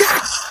to you.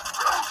 God,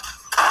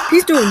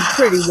 he's doing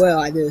pretty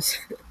well at this.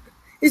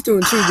 He's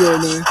doing too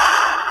good, man.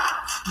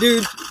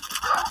 Dude,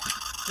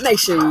 make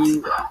sure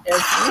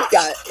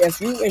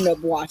if you end up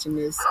watching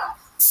this,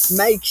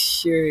 make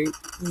sure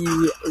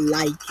you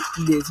like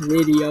this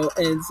video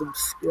and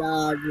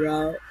subscribe,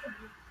 bro.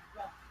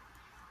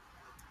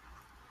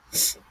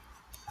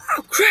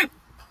 Oh crap!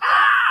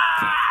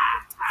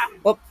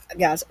 Oh,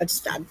 guys, I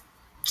just died.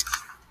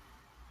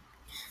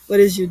 What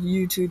is your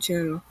YouTube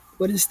channel?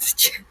 What is the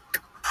channel?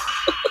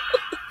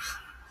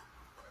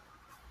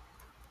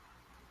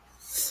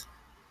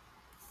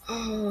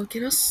 Oh,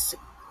 can I see?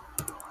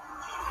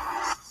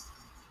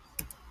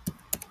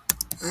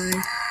 I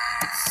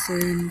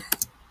send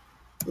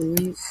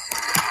links.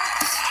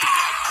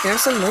 Can I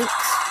send links?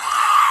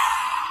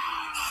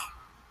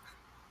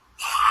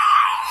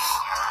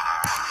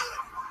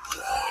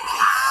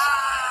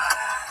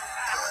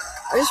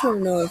 I just want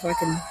to know if I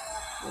can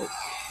like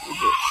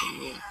get some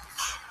links.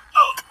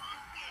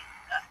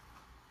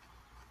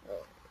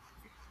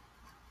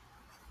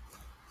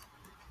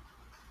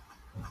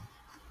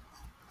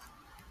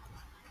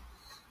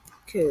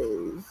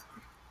 Cause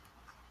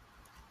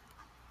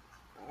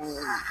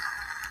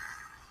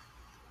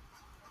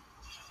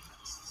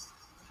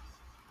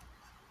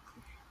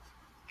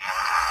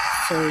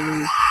so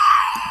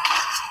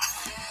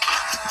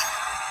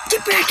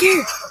get back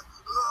here.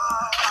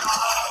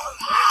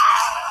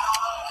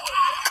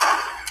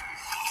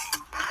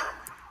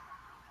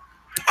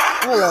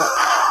 Hold up.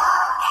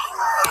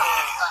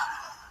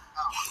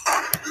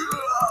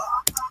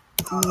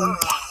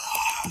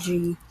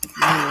 Gmail.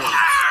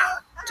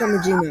 Tell me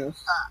Gmail.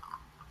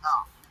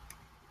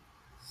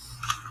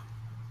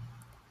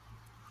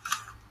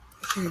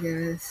 Okay,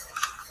 guys.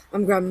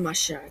 I'm grabbing my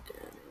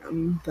shotgun.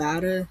 I'm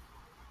about to.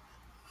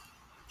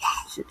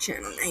 What's your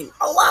channel name?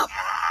 Hold up.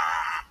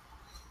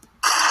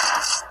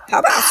 How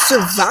about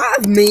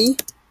survive me?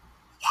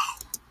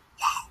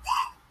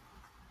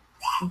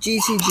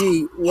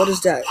 GTG. What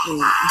does that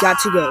mean? Got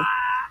to go.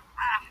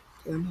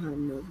 Okay, I'm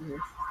hiding over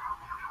here.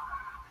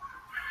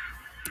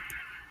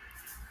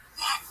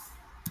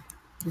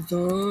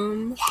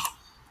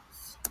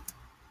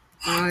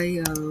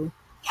 IO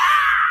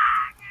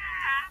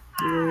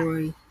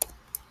Roy.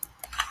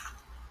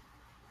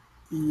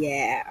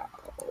 Yeah.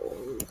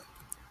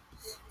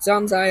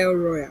 Zombs IO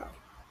Royale.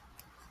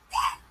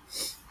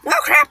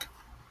 Oh crap!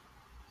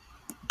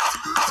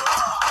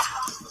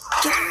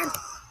 God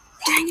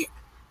dang it!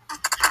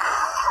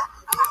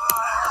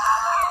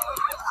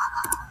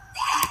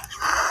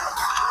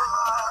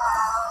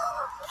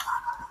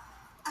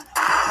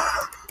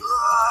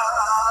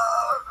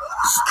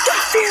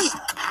 Stuff you!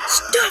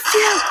 Stuff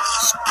you!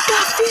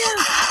 Stuff you!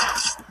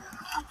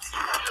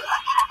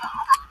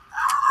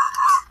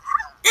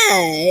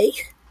 Hey!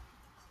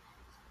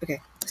 Okay,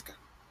 let's go.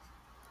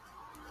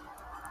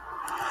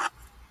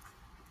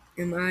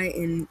 Am I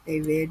in a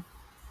vid?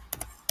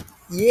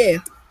 Yeah.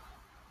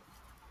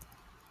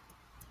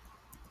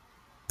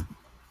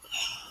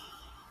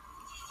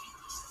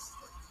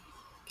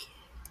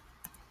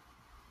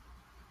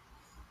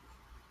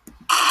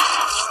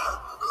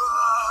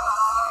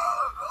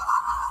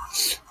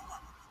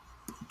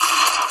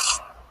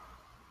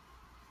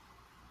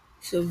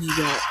 So you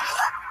got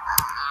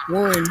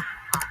one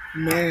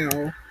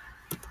now.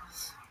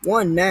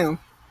 One now.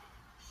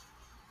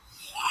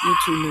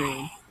 YouTube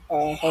name.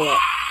 Hold up.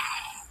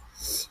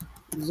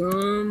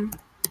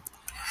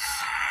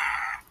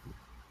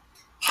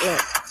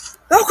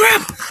 Oh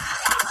crap!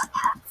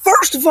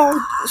 First of all,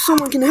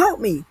 someone can help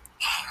me.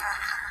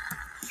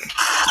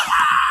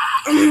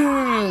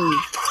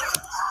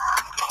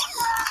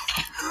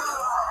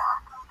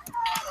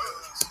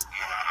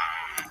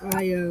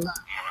 IO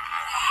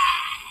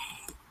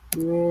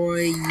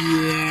Roy,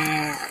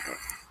 yeah.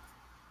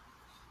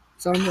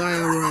 Sounds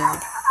IO Roy.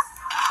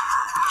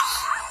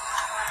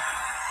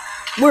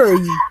 Where are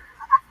you?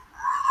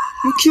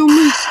 You kill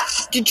me?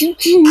 Did you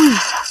kill me?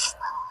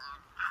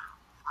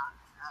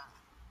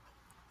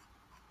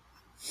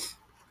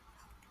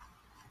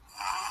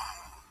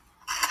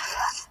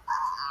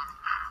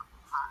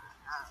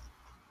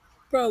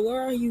 Bro,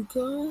 where are you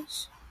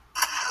guys?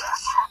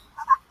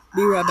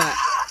 Be right back.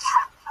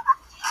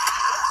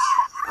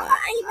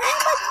 Hey, man,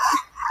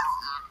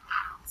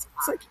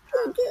 sounds like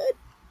you're doing good.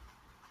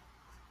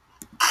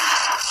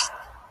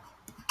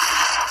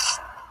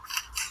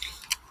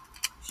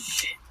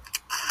 Shit.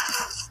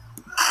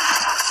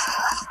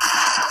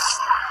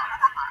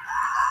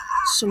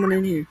 Someone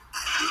in here.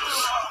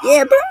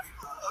 Yeah, bro.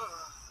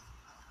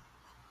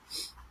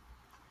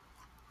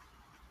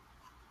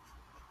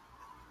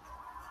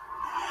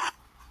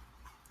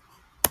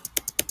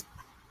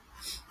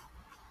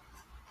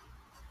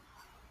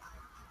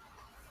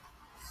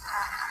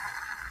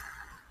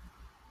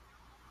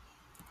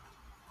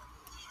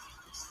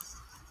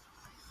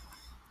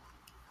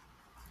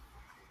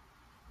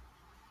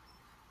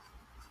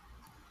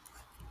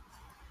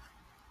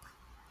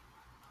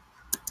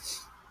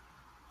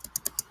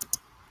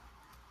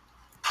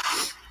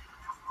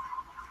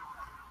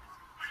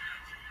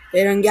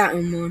 They done got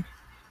him one.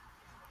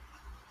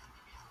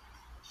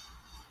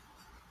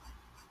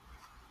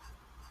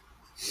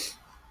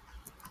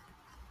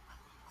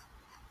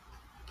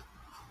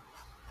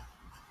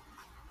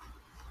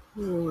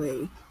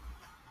 Boy.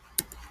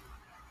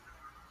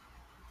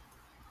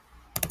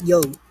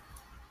 Yo.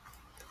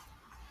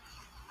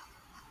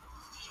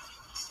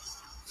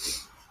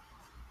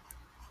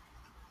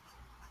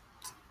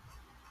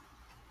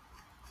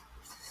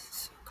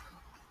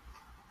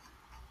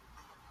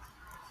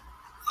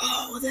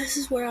 Oh, this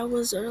is where I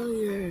was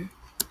earlier.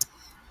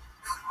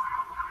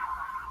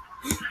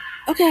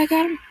 Okay, I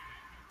got him.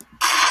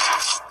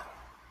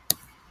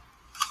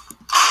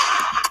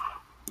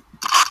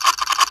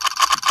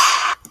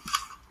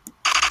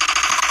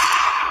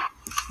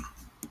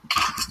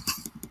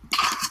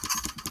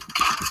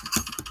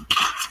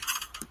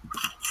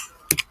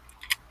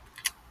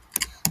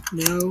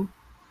 Now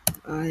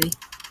I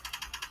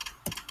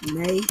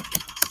make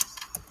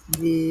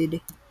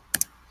vid,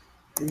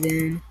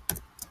 then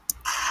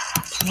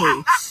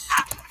post.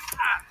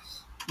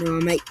 No, I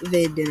make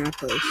vid, then I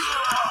post.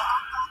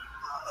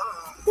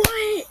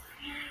 What?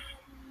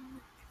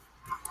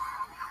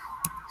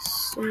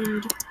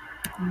 Send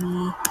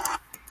me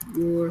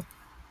your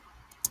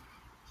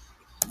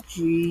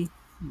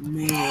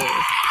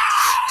Gmail.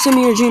 Send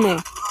me your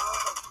Gmail.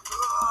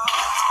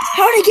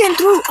 How are they getting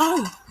through?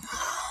 Oh.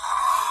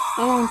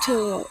 I want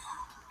to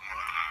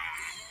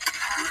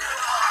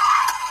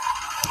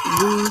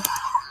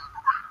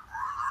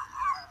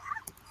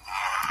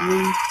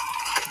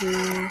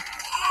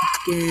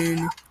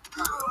recording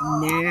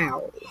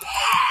now.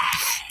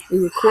 We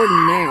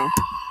recording now.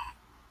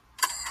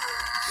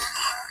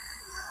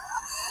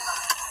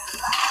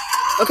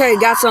 Okay,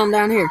 got some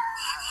down here.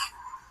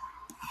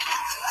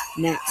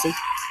 Nazi.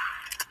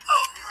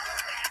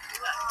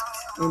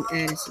 And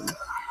Addison.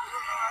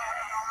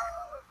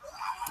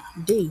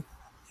 D.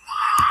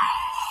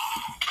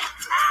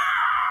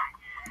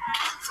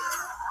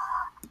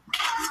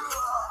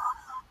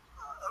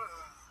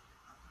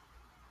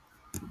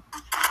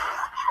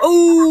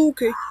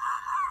 Okay.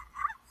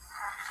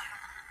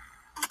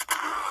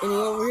 Any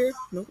over here?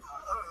 Nope.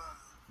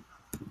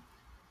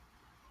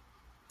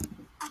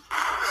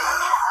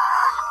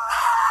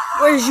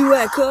 Where's you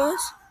at,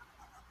 cuz?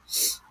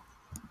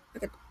 I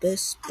got the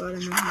best spot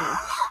in my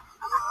house.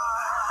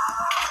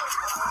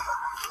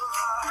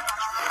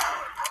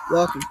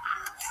 Walking.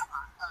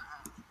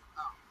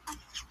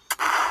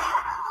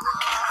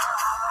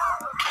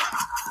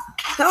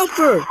 Help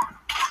her!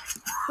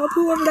 Help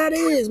whoever that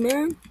is,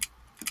 man.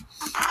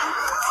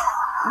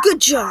 Good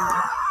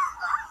job.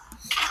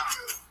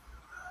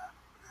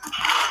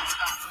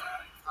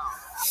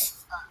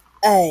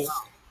 Hey.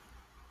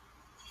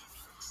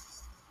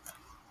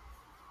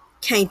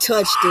 Can't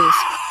touch this.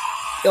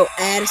 Yo,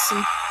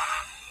 Addison.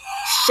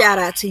 Shout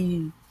out to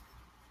you.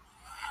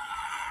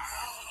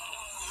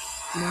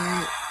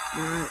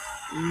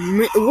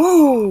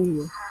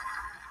 Whoa.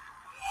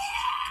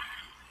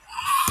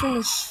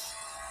 Finish.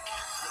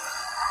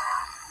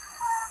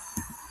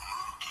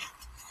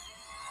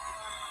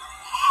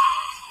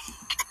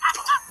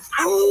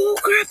 Oh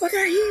crap! I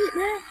got hit,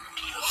 man.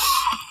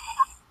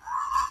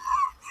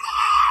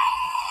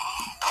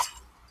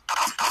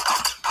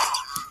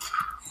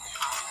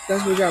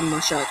 Guys, we're dropping my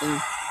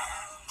shotgun.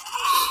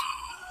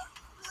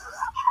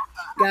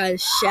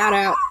 Guys, shout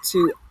out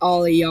to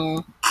all of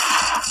y'all.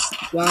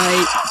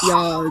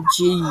 Y'all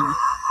G.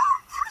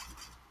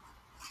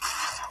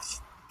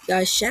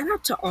 Guys, shout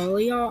out to all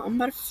of y'all. I'm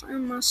about to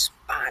find my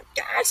spot,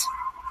 guys.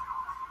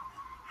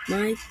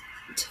 My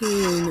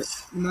team,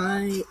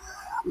 my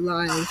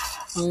life,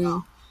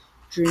 home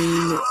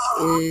dream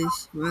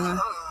is my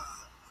life.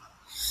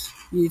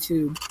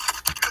 YouTube.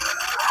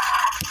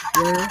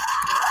 Where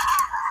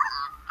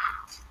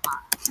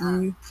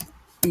you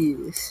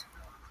is.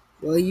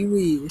 Well, you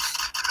is.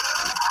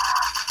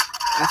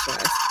 That's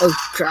right. Oh,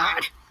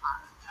 God.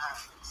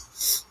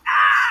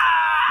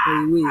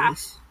 Where you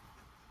is.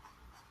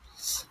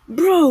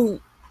 Bro.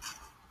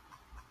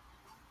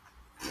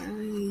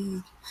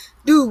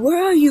 Dude,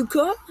 where are you,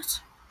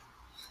 cuz?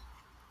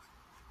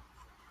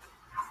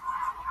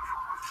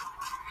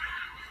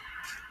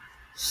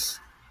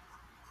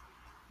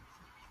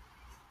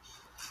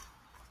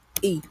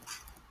 E.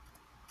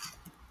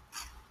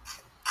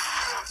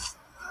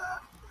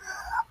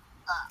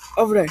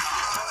 Over there.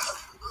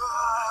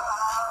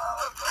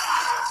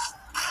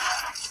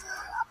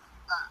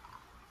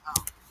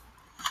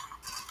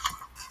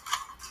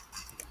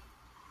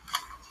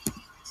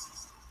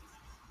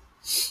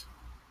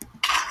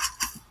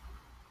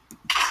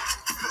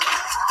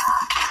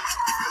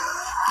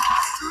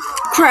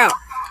 Crap.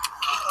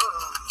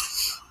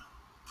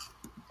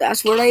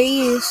 That's where they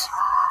is.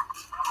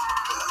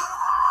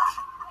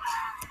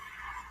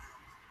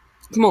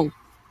 Come on.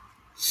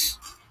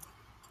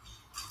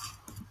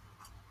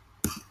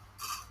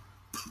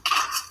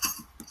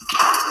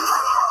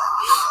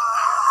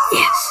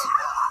 Yes.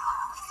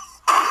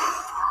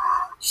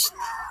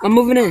 I'm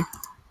moving in.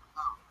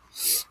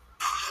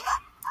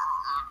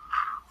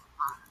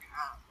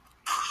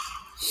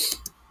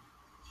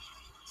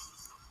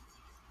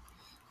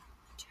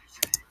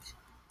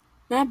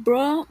 My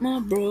bro.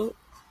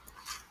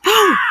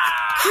 Oh,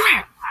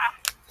 crap.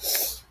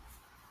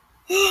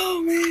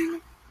 Oh,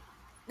 man.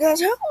 Guys,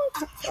 how long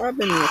have I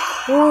been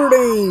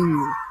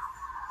recording?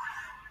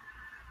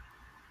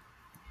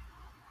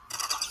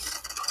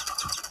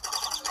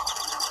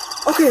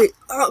 Okay,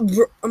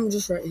 I'm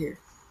just right here.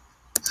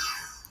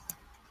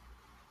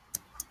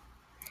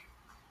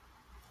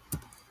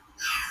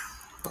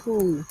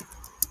 Cool.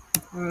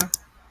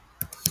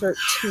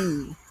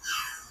 13.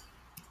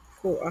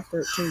 Cool,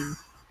 13.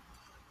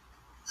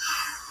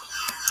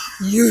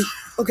 You.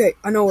 Okay,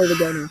 I know where to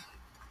go now.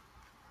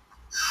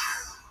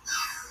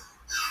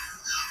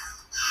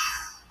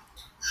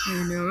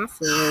 And now I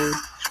feel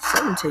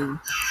 17.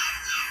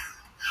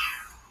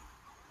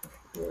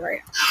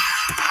 Right.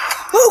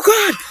 Oh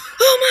God!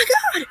 Oh my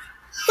God!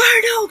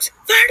 Fire dogs!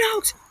 Fire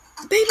dogs!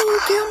 People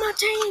will kill my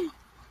team!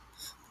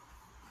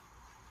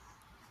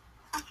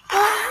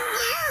 Ah!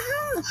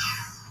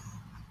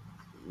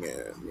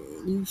 Nah,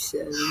 man, you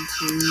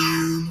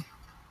 17.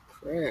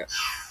 Crap.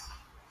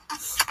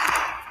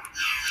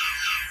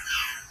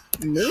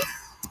 No?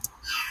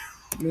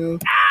 No.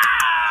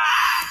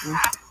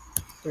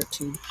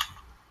 13.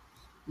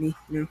 Me?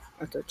 No,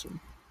 I'm 13.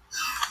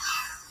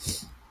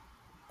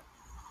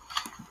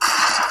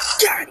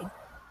 Got him!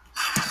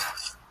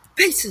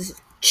 Pieces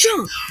of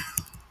junk!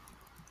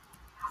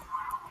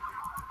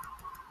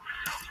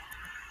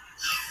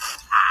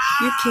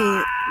 You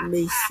can't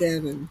be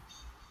 7.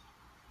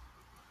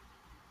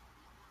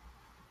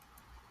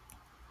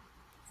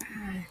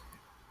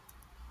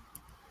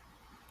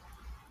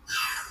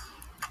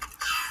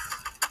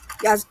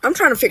 Guys, I'm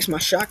trying to fix my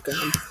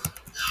shotgun.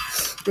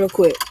 Real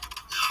quick.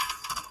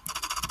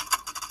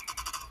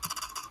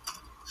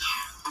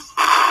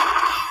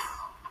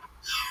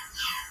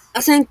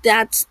 I think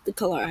that's the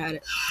color I had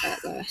it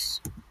at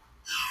last.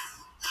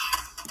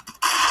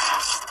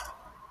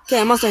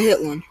 Okay, I must have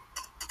hit one.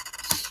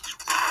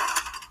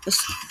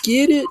 Let's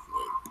get it.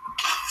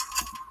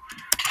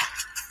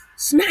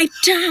 Snipe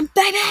time,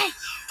 baby!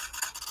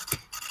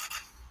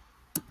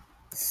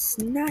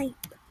 Snipe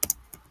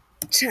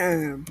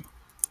time.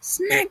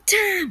 Snipe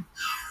time!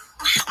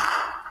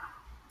 Wow.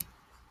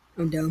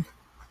 I'm dumb.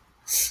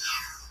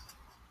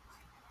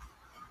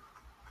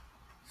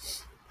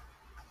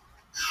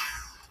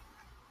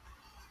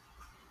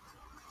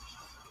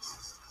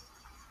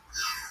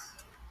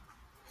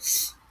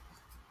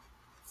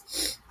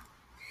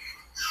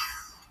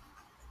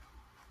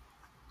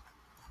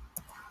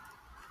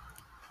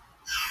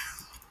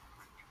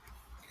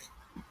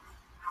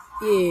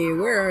 Yeah,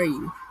 where are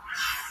you?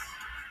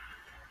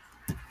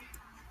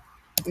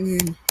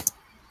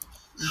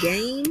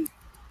 Game?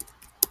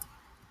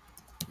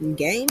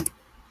 Game?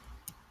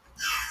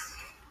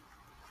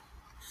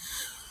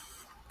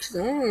 Cause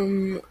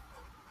I'm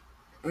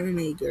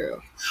a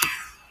girl.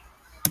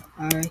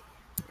 I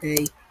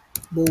a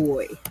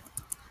boy.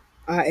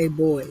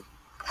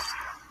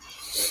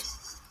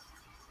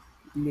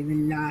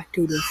 Living life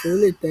to the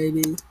fullest,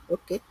 baby.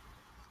 Okay.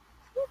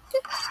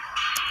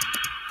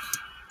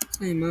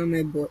 I'm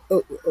a boy.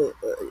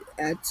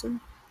 Addison.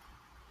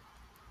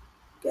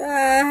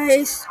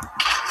 Guys.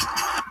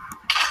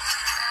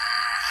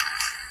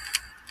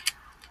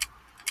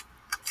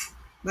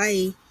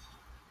 Bye.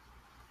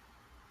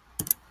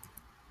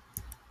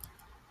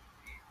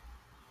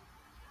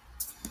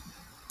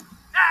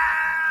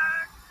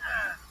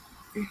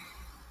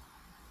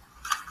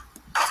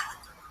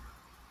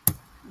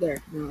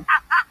 There, no.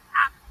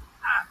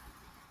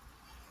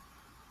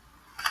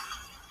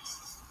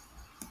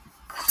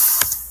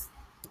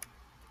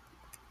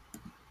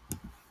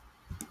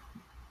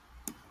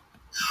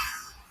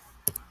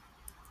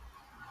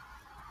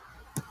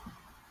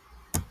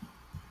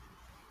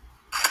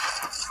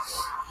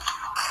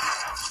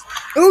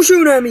 Don't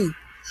shoot at me!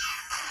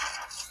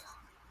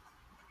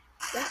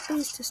 That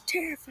beast is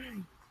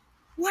terrifying.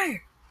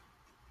 Where?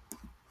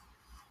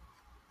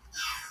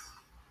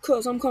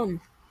 Cause I'm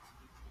coming.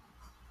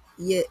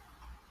 Yeah.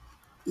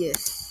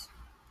 Yes.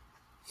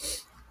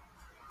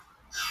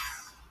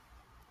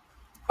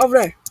 Over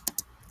there.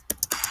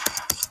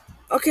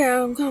 Okay,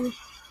 I'm coming.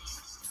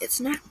 It's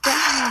not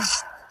down.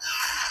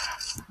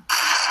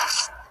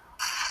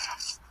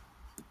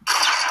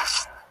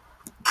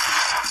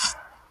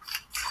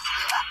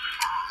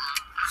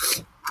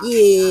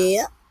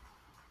 Yeah.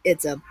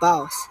 It's a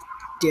boss.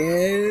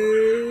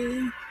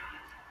 Dude.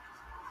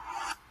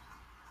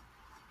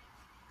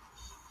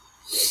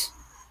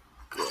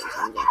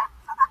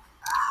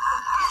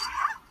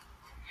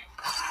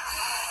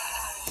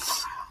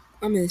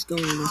 I'm just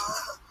going on.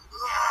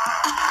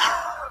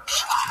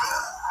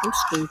 I'm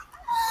screwed.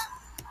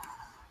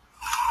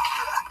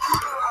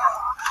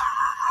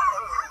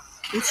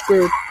 I'm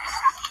screwed.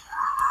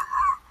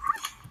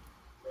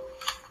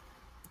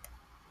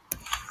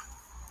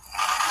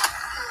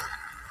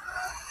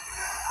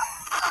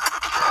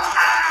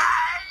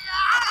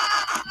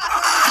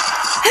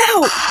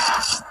 Help!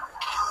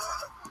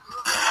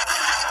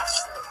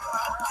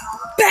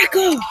 Back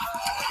up!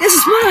 This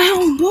is my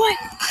home, boy!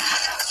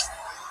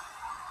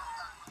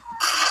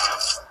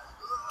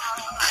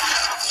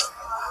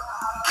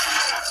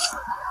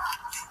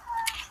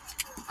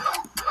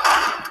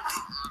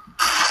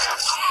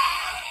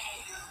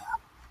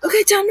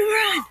 time to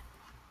run.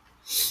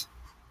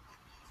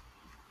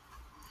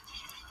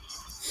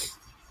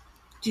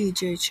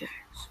 DJ Chaz.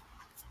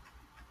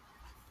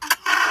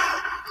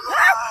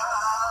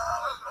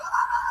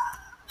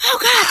 Oh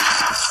God!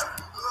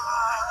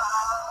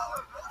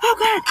 Oh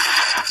God!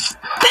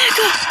 Back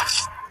up!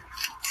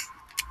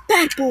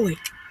 Bad boy!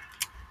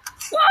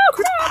 Oh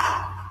crap!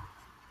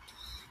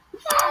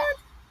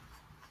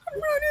 I'm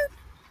running.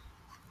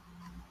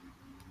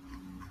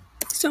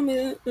 Tell me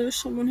that there's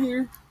someone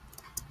here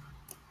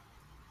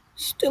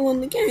still in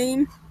the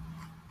game.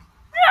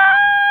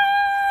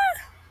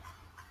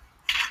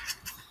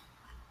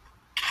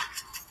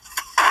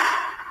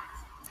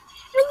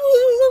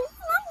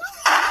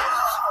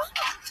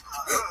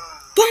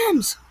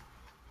 Bombs!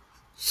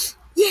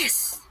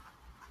 Yes!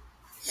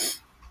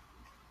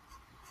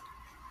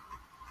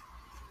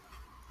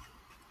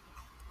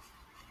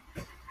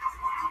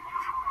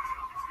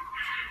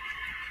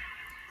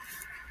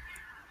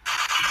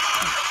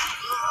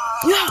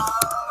 Yeah!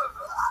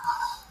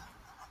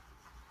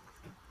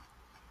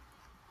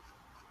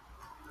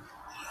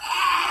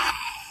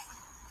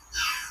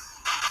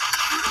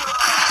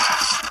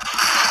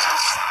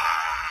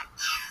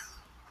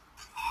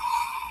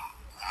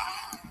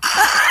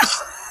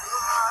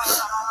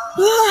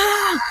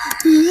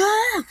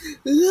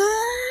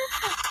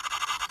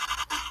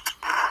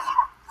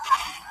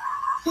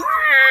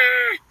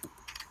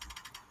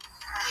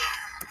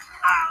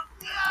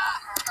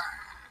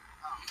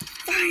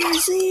 Fire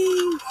Z!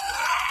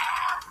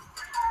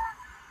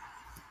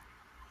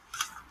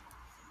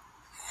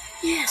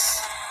 Yes!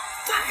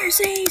 Fire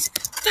Z's!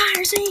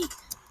 Fire Z!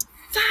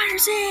 Fire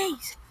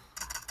Z's!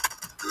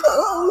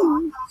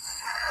 Oh!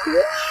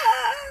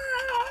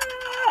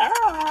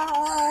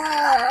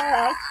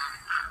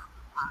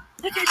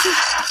 I got you!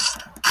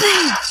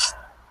 Bam!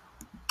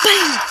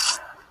 Bam!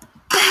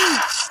 Bam!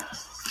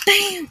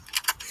 Bam!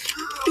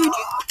 Dude, you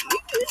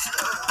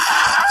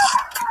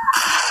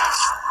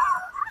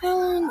how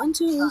long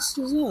until this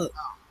is up?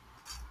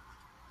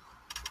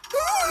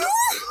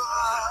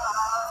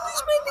 This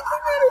made me think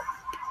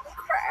of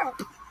crap.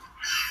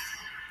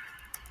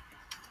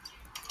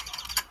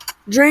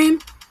 Dream,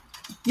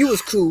 you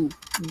was cool,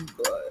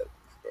 but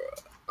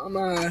I'm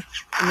gonna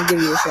give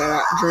you a shout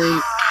out.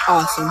 Dream,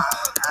 awesome,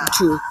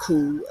 you were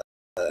cool.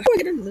 How do I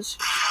get into this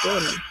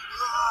building?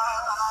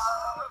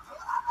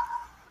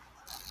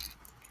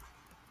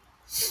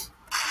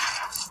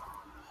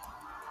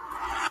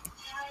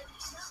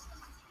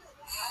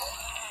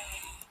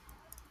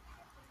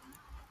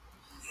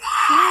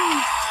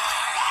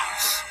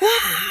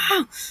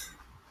 Ah,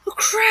 oh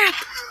crap!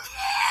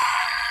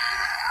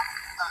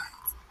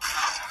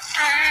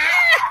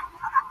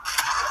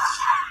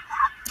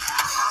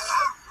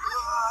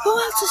 Who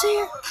else is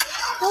here?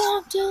 How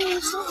long till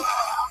this up?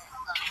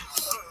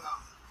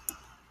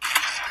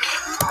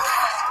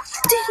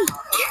 Did he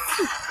get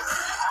me?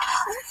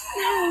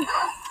 No.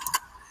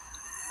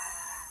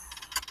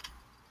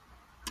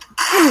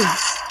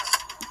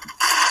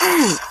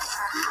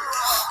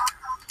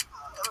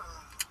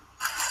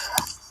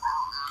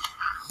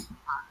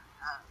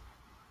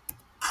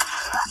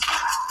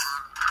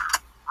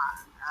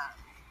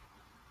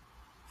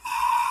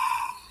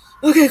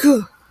 Okay,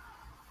 cool.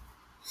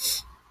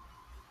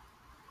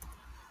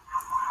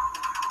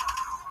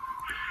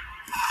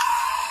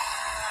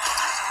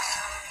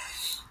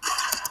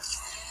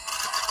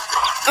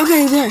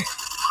 Okay, there.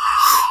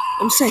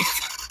 I'm safe.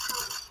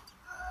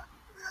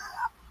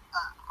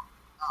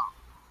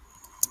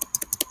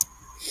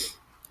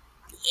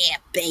 Yeah,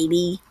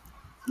 baby.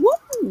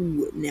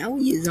 Woo! Now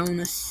he is on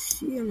the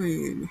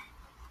ceiling.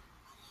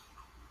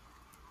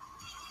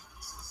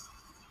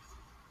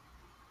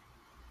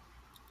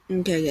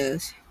 Okay,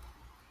 guys.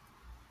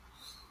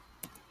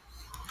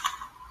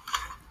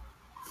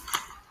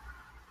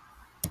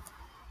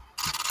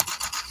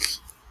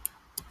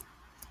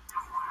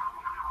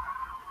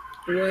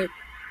 What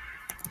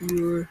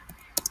your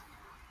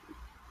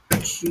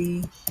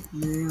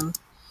Gmail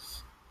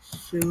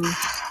so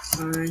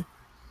I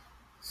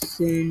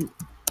send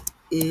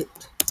it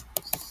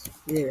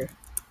there.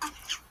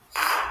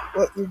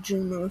 What your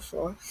Gmail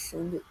so I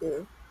send it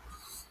there.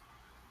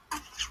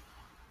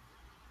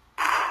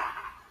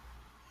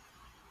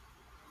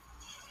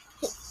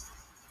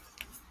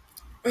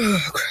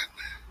 Oh crap.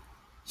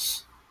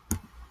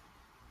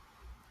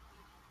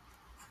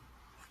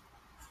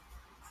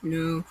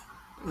 No,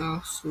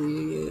 I'll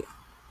see it.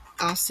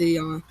 I'll see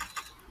on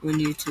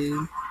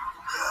YouTube.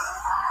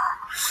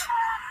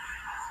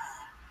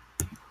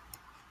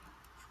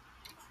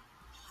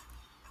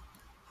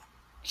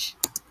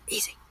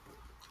 Easy.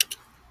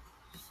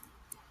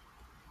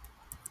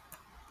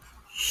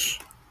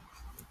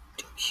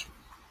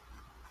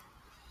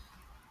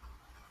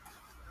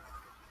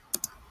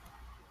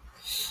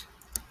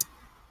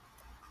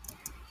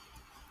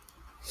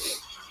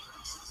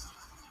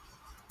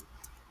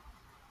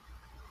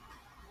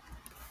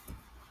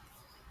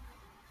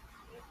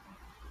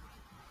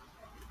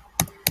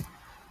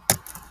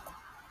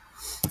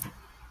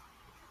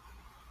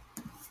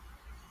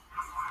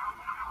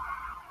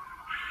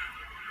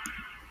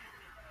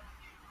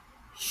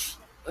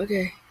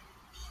 Okay.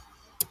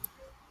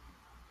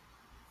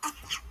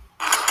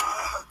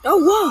 Oh,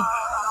 whoa!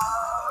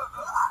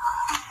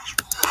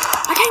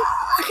 I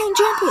can't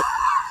jump it.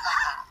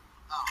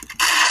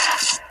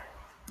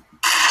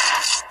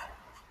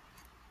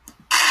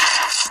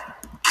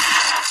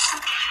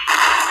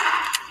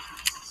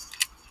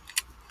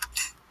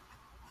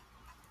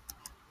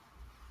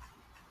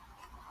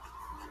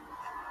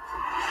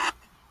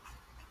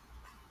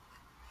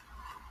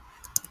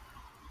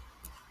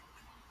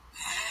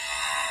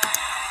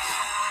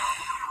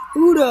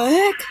 Who the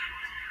heck?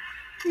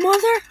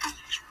 Mother?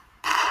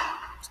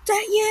 Is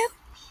that you?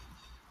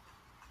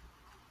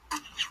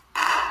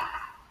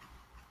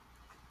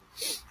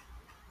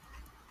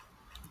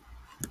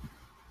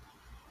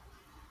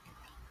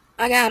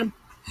 I got him.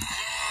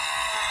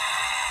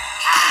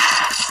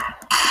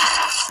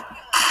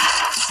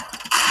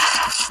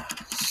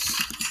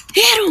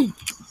 Hit him!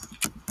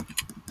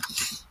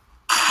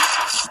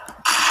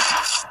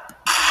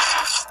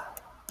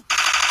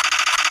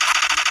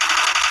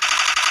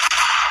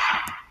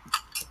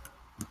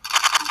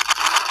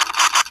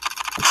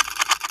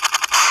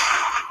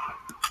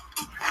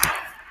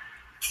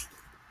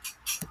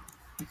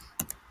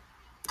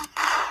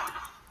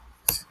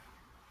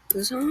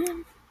 This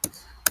on?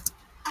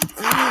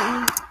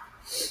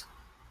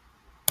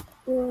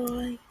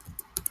 Boy.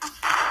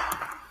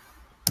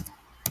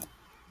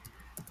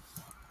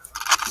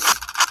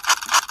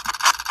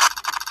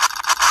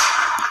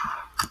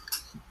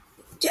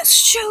 Just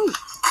shoot!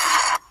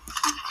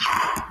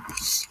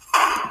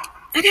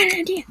 I got an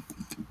idea.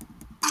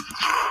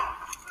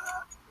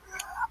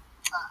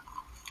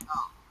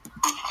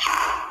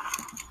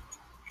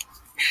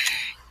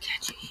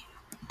 Got you.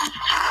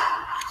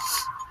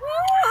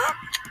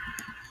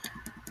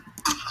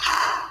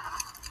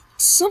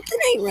 Something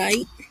ain't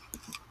right.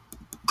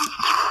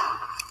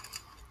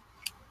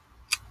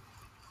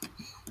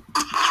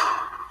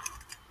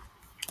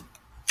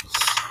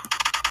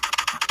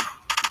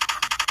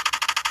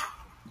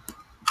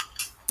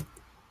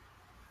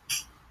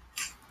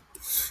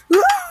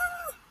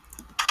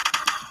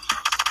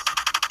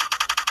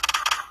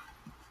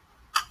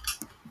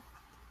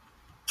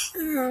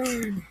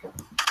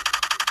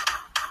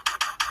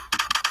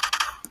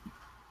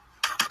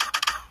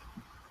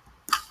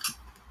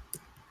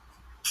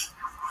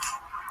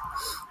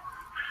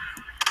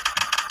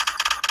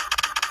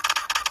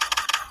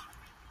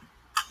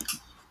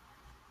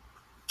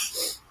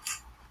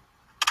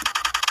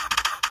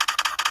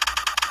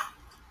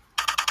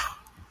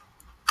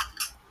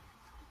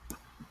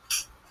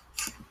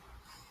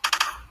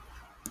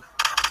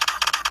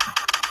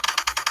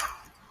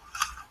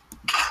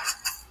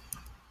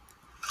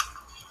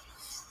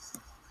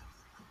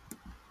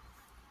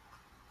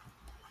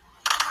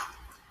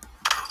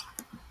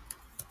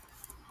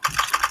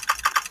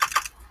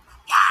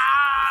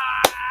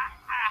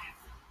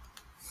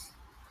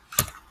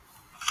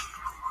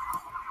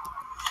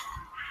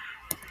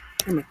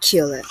 I'm gonna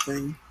kill that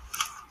thing.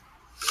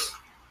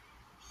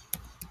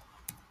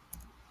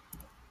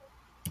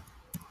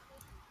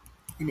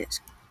 And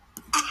it's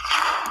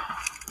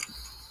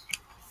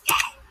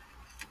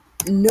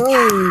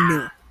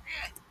none.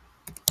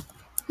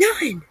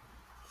 None.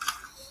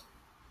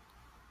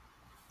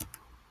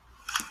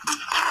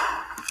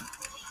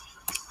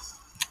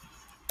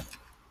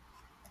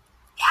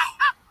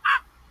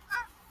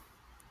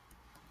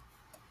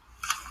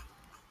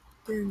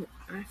 Then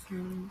I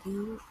found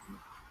you.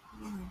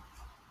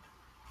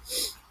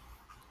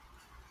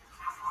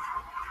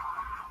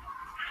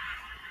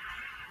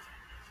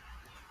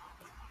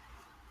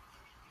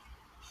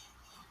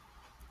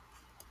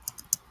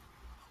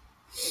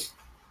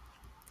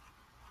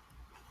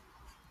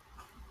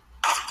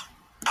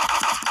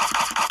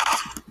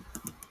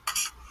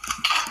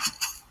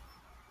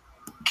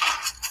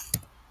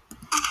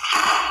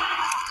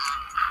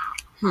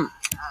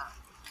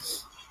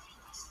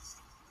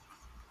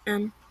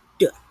 I'm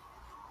done.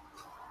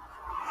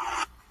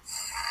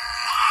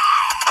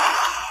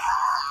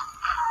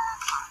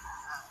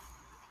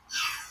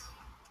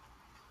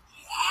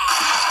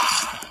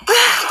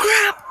 Ah,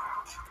 crap!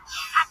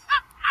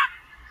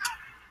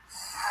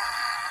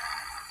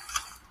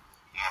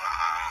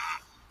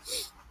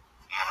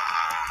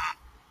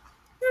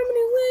 How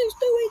many wins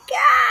do we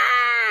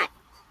got?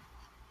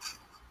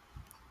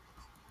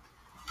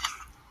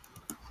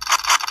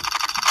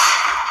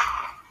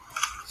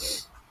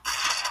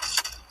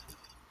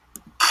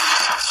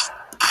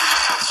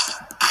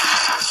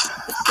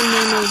 What's the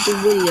name of the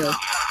video?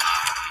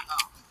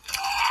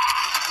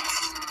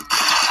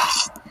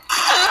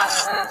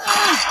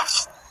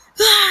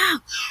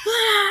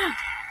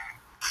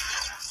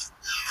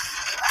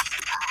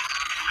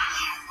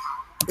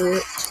 It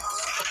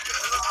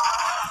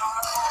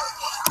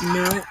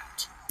not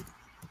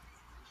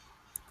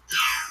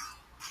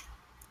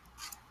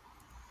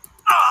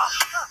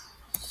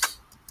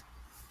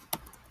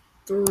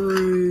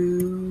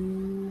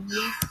through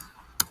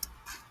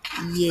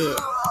yet.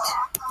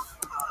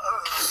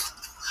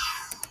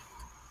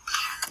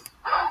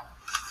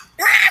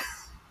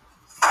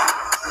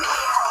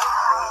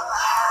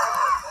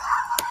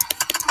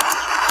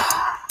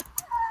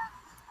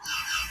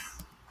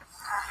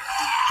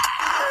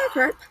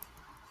 crap.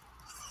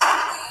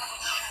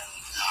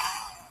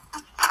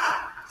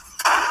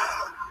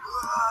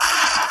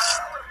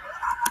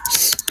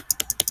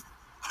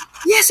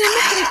 Yes, I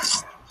made it!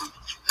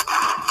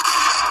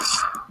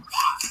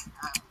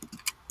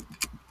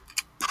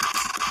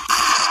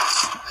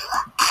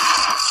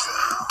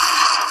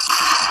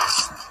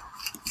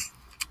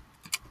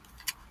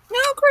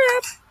 No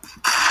crap!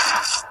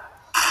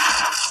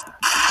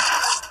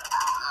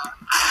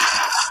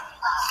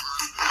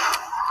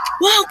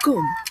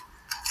 Welcome!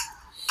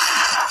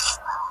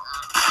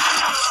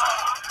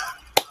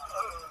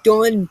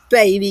 Done,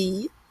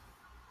 baby!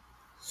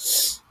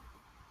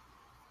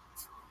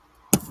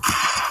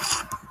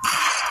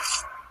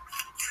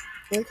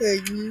 Okay,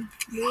 you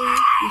know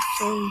the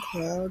phone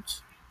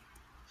clouds.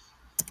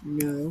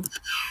 No.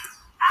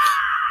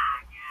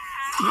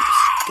 Oops,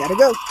 gotta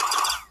go.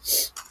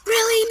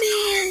 Really,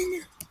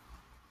 man?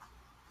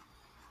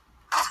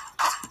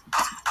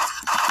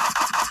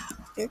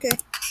 Okay.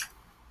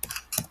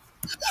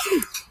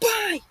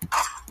 Bye!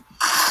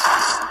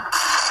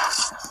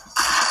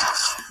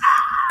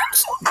 I'm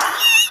so mean!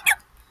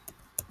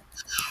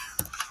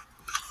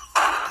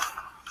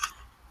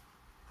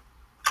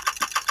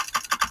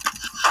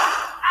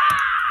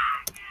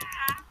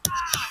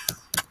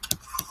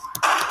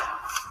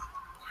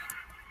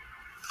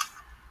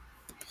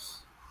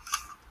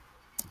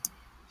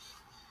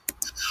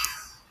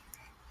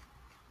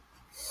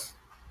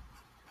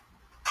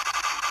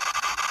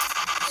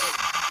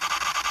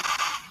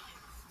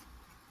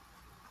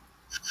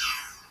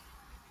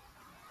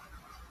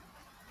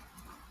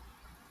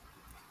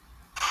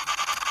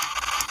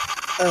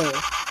 Oh.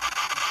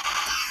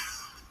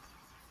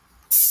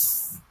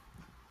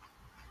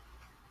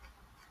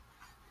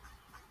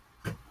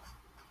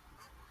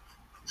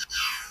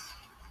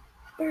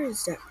 Where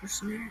is that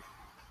person at?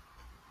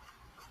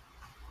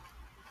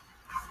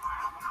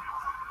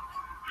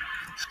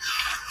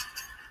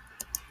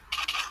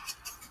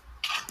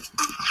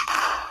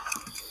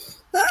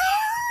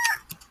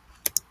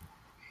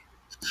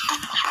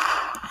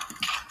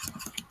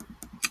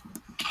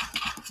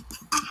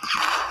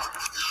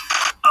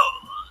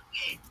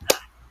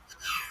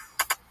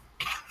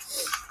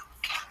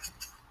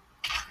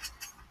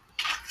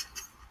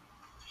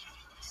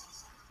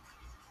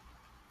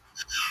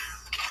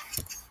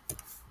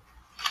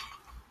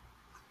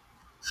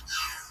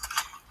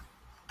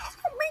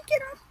 How me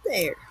get up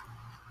there?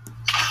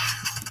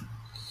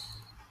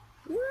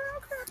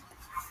 Okay.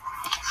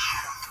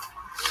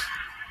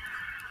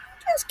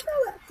 Just kill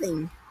that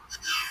thing.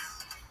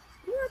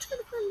 I'm not trying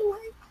to find a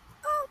way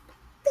up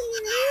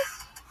there.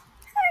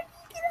 How do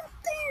you get up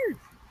there?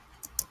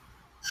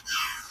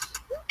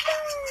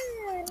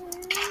 Bad.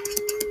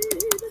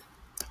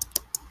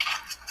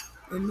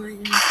 I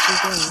might have to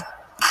go.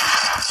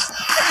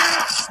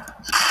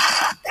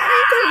 That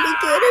ain't gonna be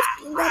good if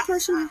that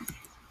person.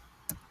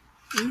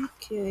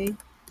 Okay.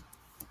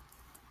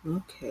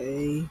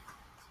 Okay.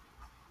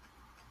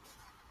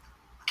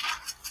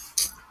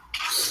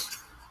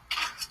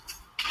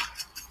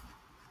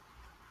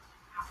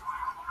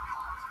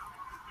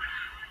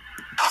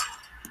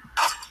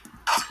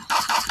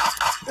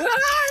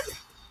 Ah!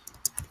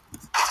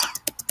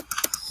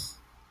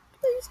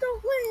 Please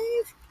don't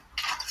leave.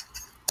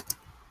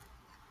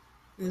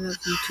 I love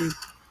you too.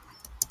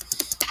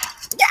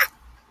 Yeah.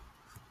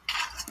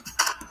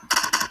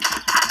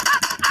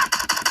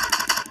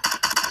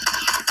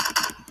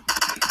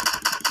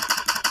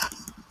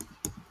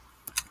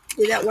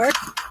 Did that work?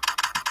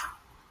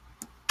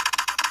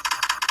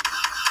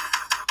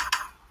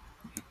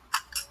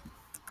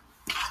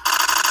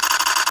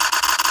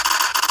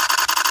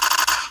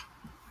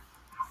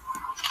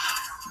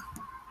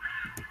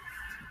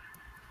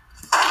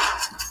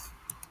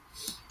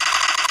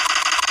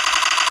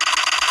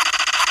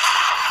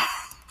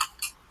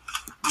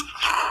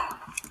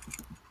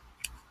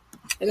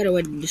 I got a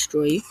way to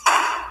destroy you.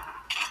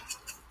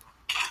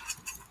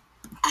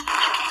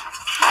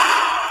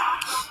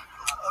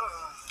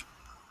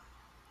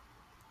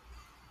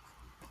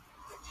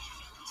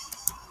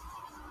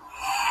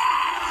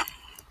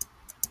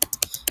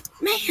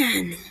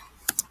 Man!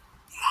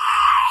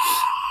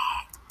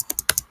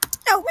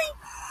 Help me!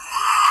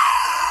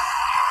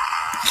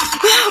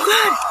 Oh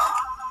God!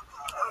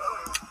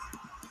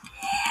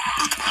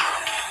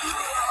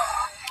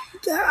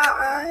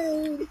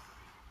 God!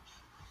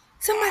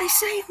 Somebody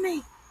save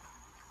me!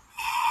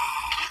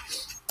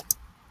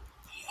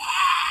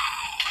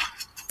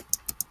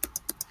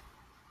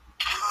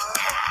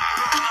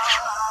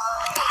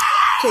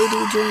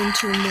 KD joined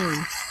Team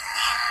 1.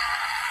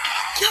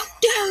 Yo,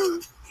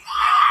 dude!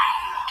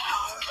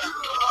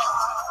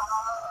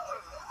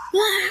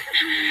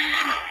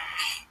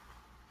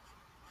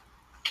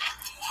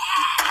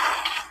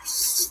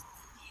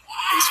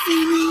 It's for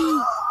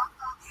me!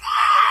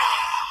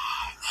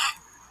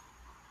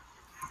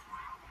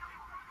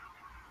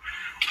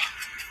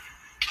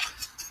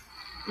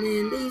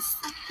 Man, these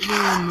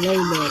run low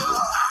level.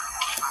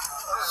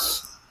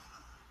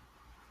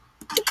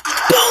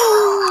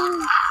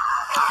 Boom!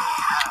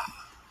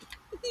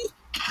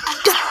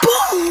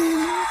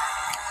 Boom!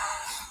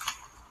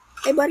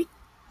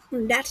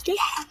 That's it.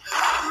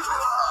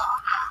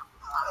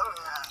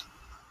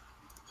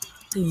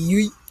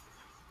 Yeet.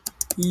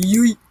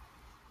 Yeet.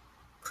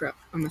 Crap,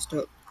 I messed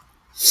up.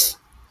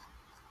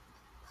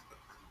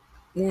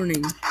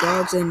 Warning,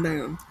 dogs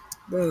inbound.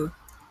 Bro,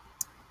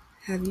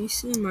 have you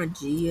seen my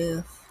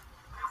GF?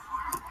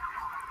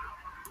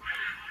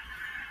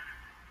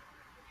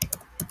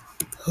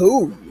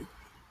 Who?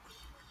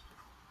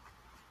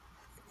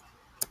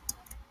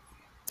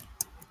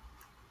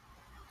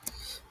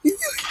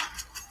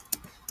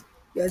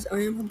 Guys, I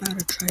am about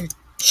to try to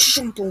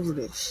jump over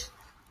this.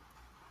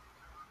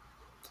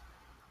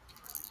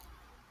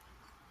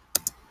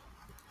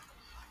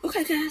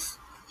 Okay, guys.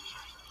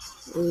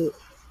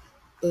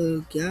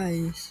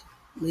 Guys.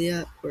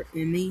 Leah or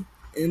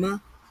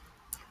Emma?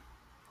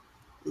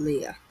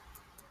 Leah.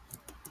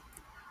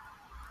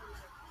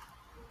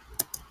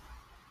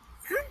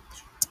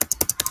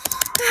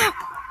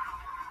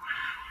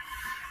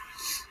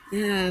 I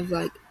have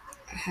like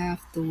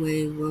half the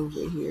wave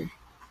over here.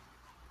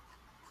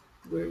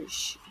 Where is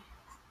she?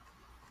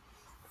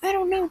 I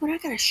don't know, but I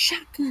got a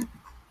shotgun.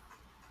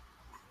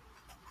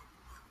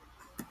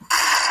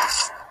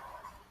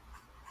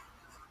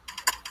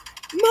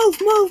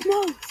 Move, move,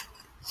 move!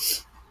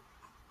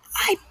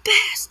 I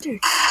bastard!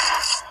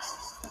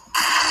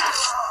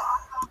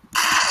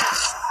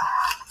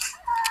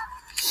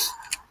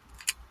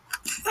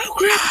 Oh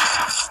crap!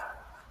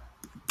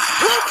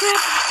 Oh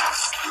crap!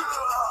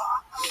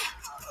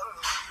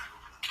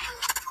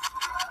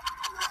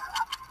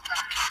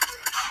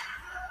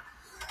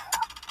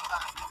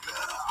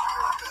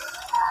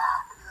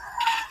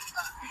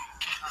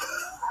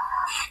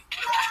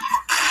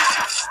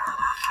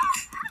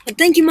 I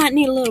think you might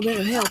need a little bit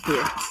of help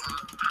here.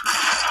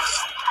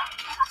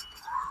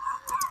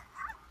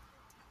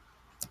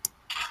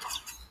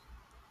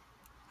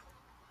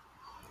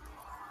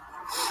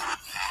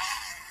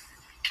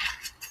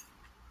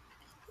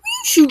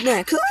 Shooting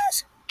at,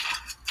 cuz?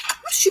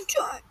 I'll shoot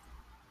you at.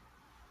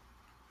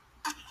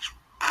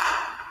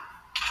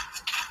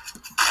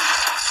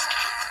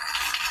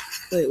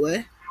 Wait,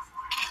 what?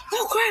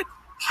 Oh crap!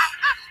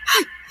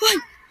 Hey!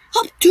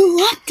 Up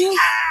two!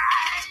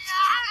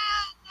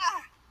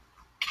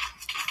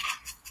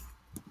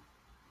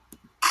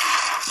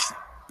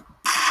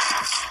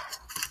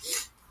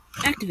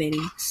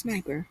 Activating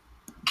sniper.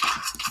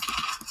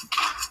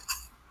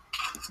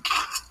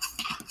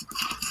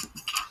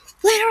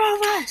 Later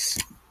of us!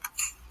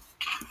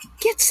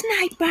 Get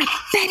sniped,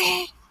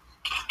 Betty!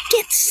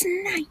 Get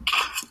sniped!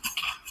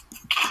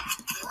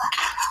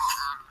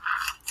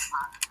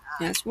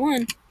 That's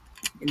one.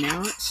 And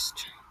now it's...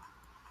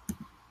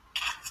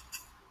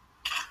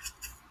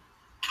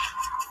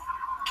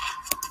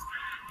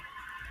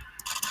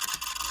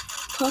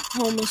 Pup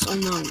homeless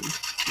unknown.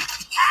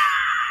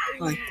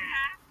 Hi.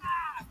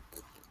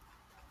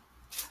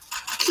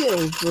 Get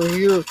over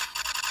here.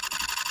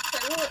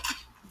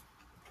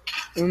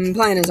 I'm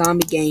playing a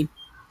zombie game.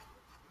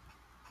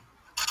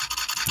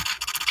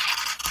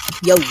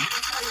 Yo.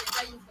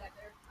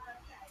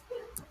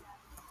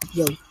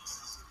 Yo.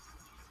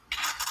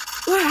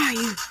 Where are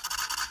you?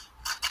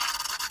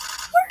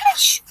 Where are they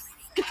shooting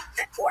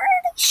at? Where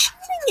are they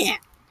shooting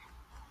at?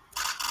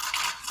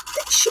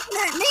 They shooting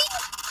at me?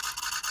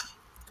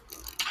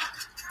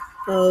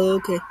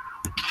 Okay.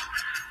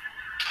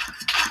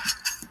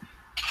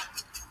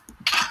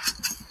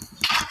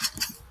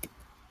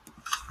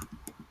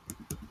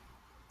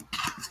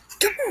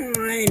 Come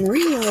on,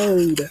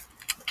 reload.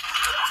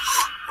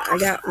 I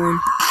got one.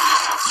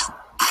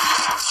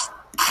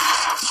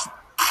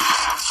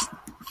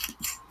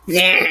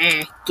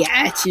 Nah,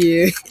 got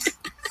you.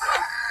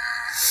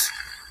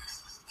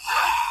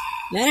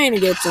 That ain't a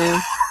good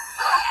sound.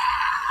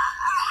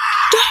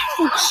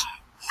 Dogs!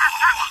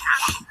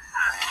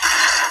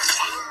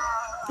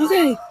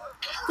 Okay,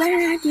 got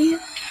an idea.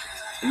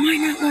 It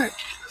might not work.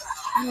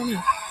 I don't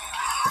know.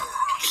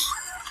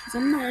 Cause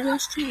I'm not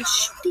just trying to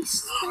shoot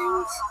these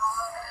things.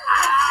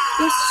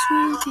 This is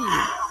what I do.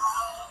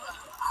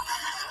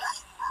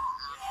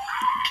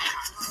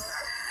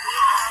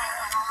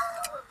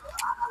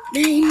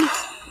 Name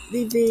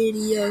the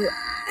video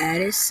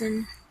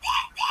Addison.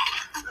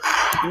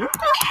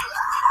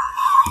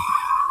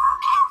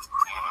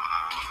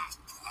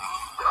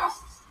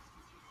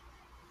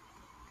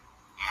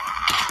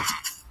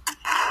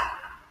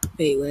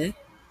 Wait, what?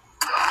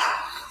 I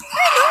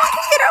know I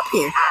can get up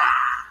here.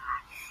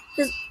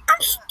 Cause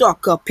I'm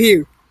stuck up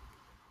here.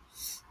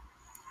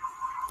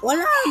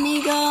 Hola,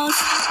 amigos.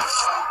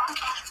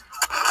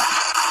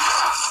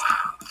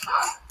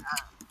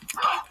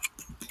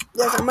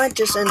 Yes, I might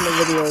just end the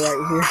video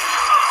right here.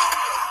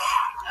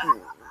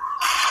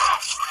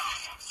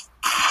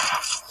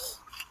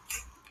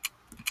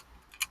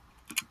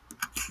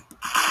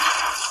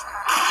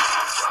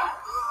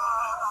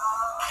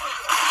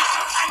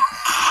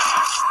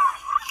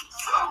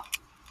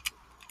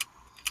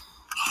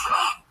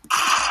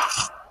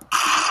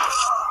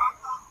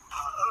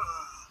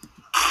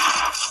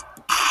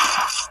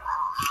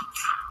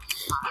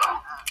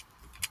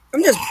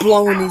 I'm just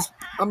blowing these.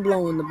 I'm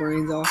blowing the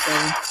brains off of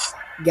them.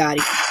 Got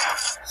it.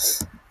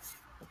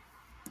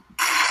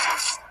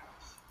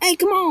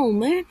 on,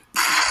 man.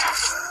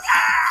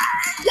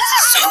 This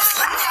is so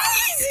fucking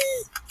easy.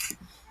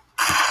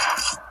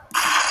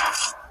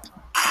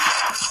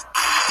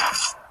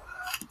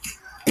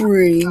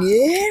 Bring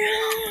it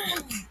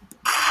on.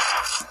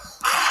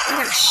 I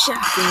got a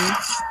shotgun.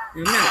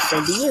 I'm not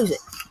afraid to use it.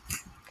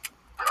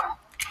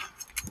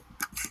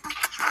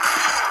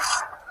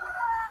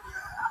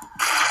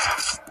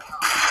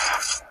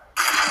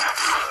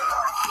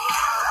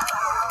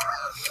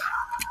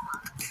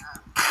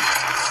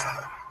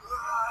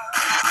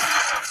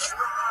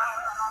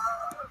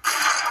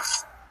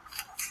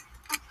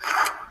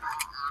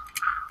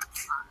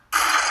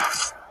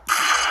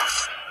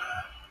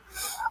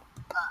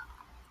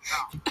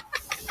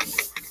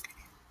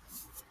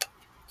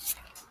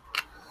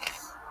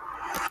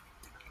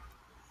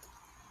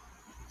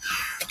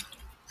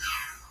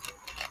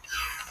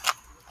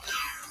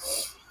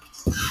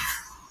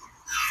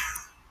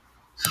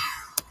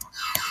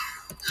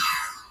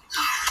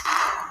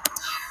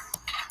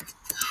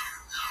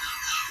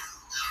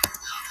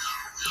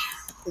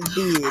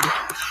 Vid.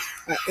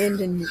 I end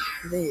in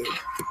vid.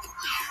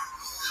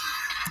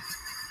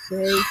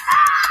 Say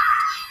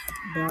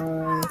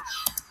bye,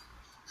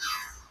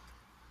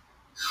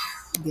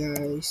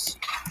 guys.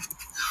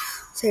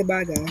 Say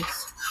bye,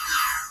 guys.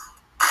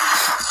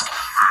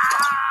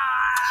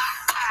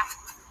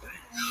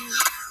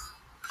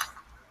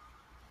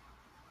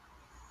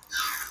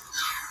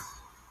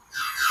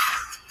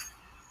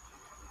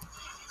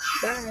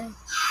 Bye.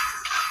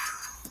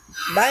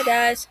 Bye,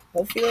 guys.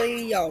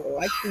 Hopefully y'all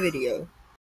like the video.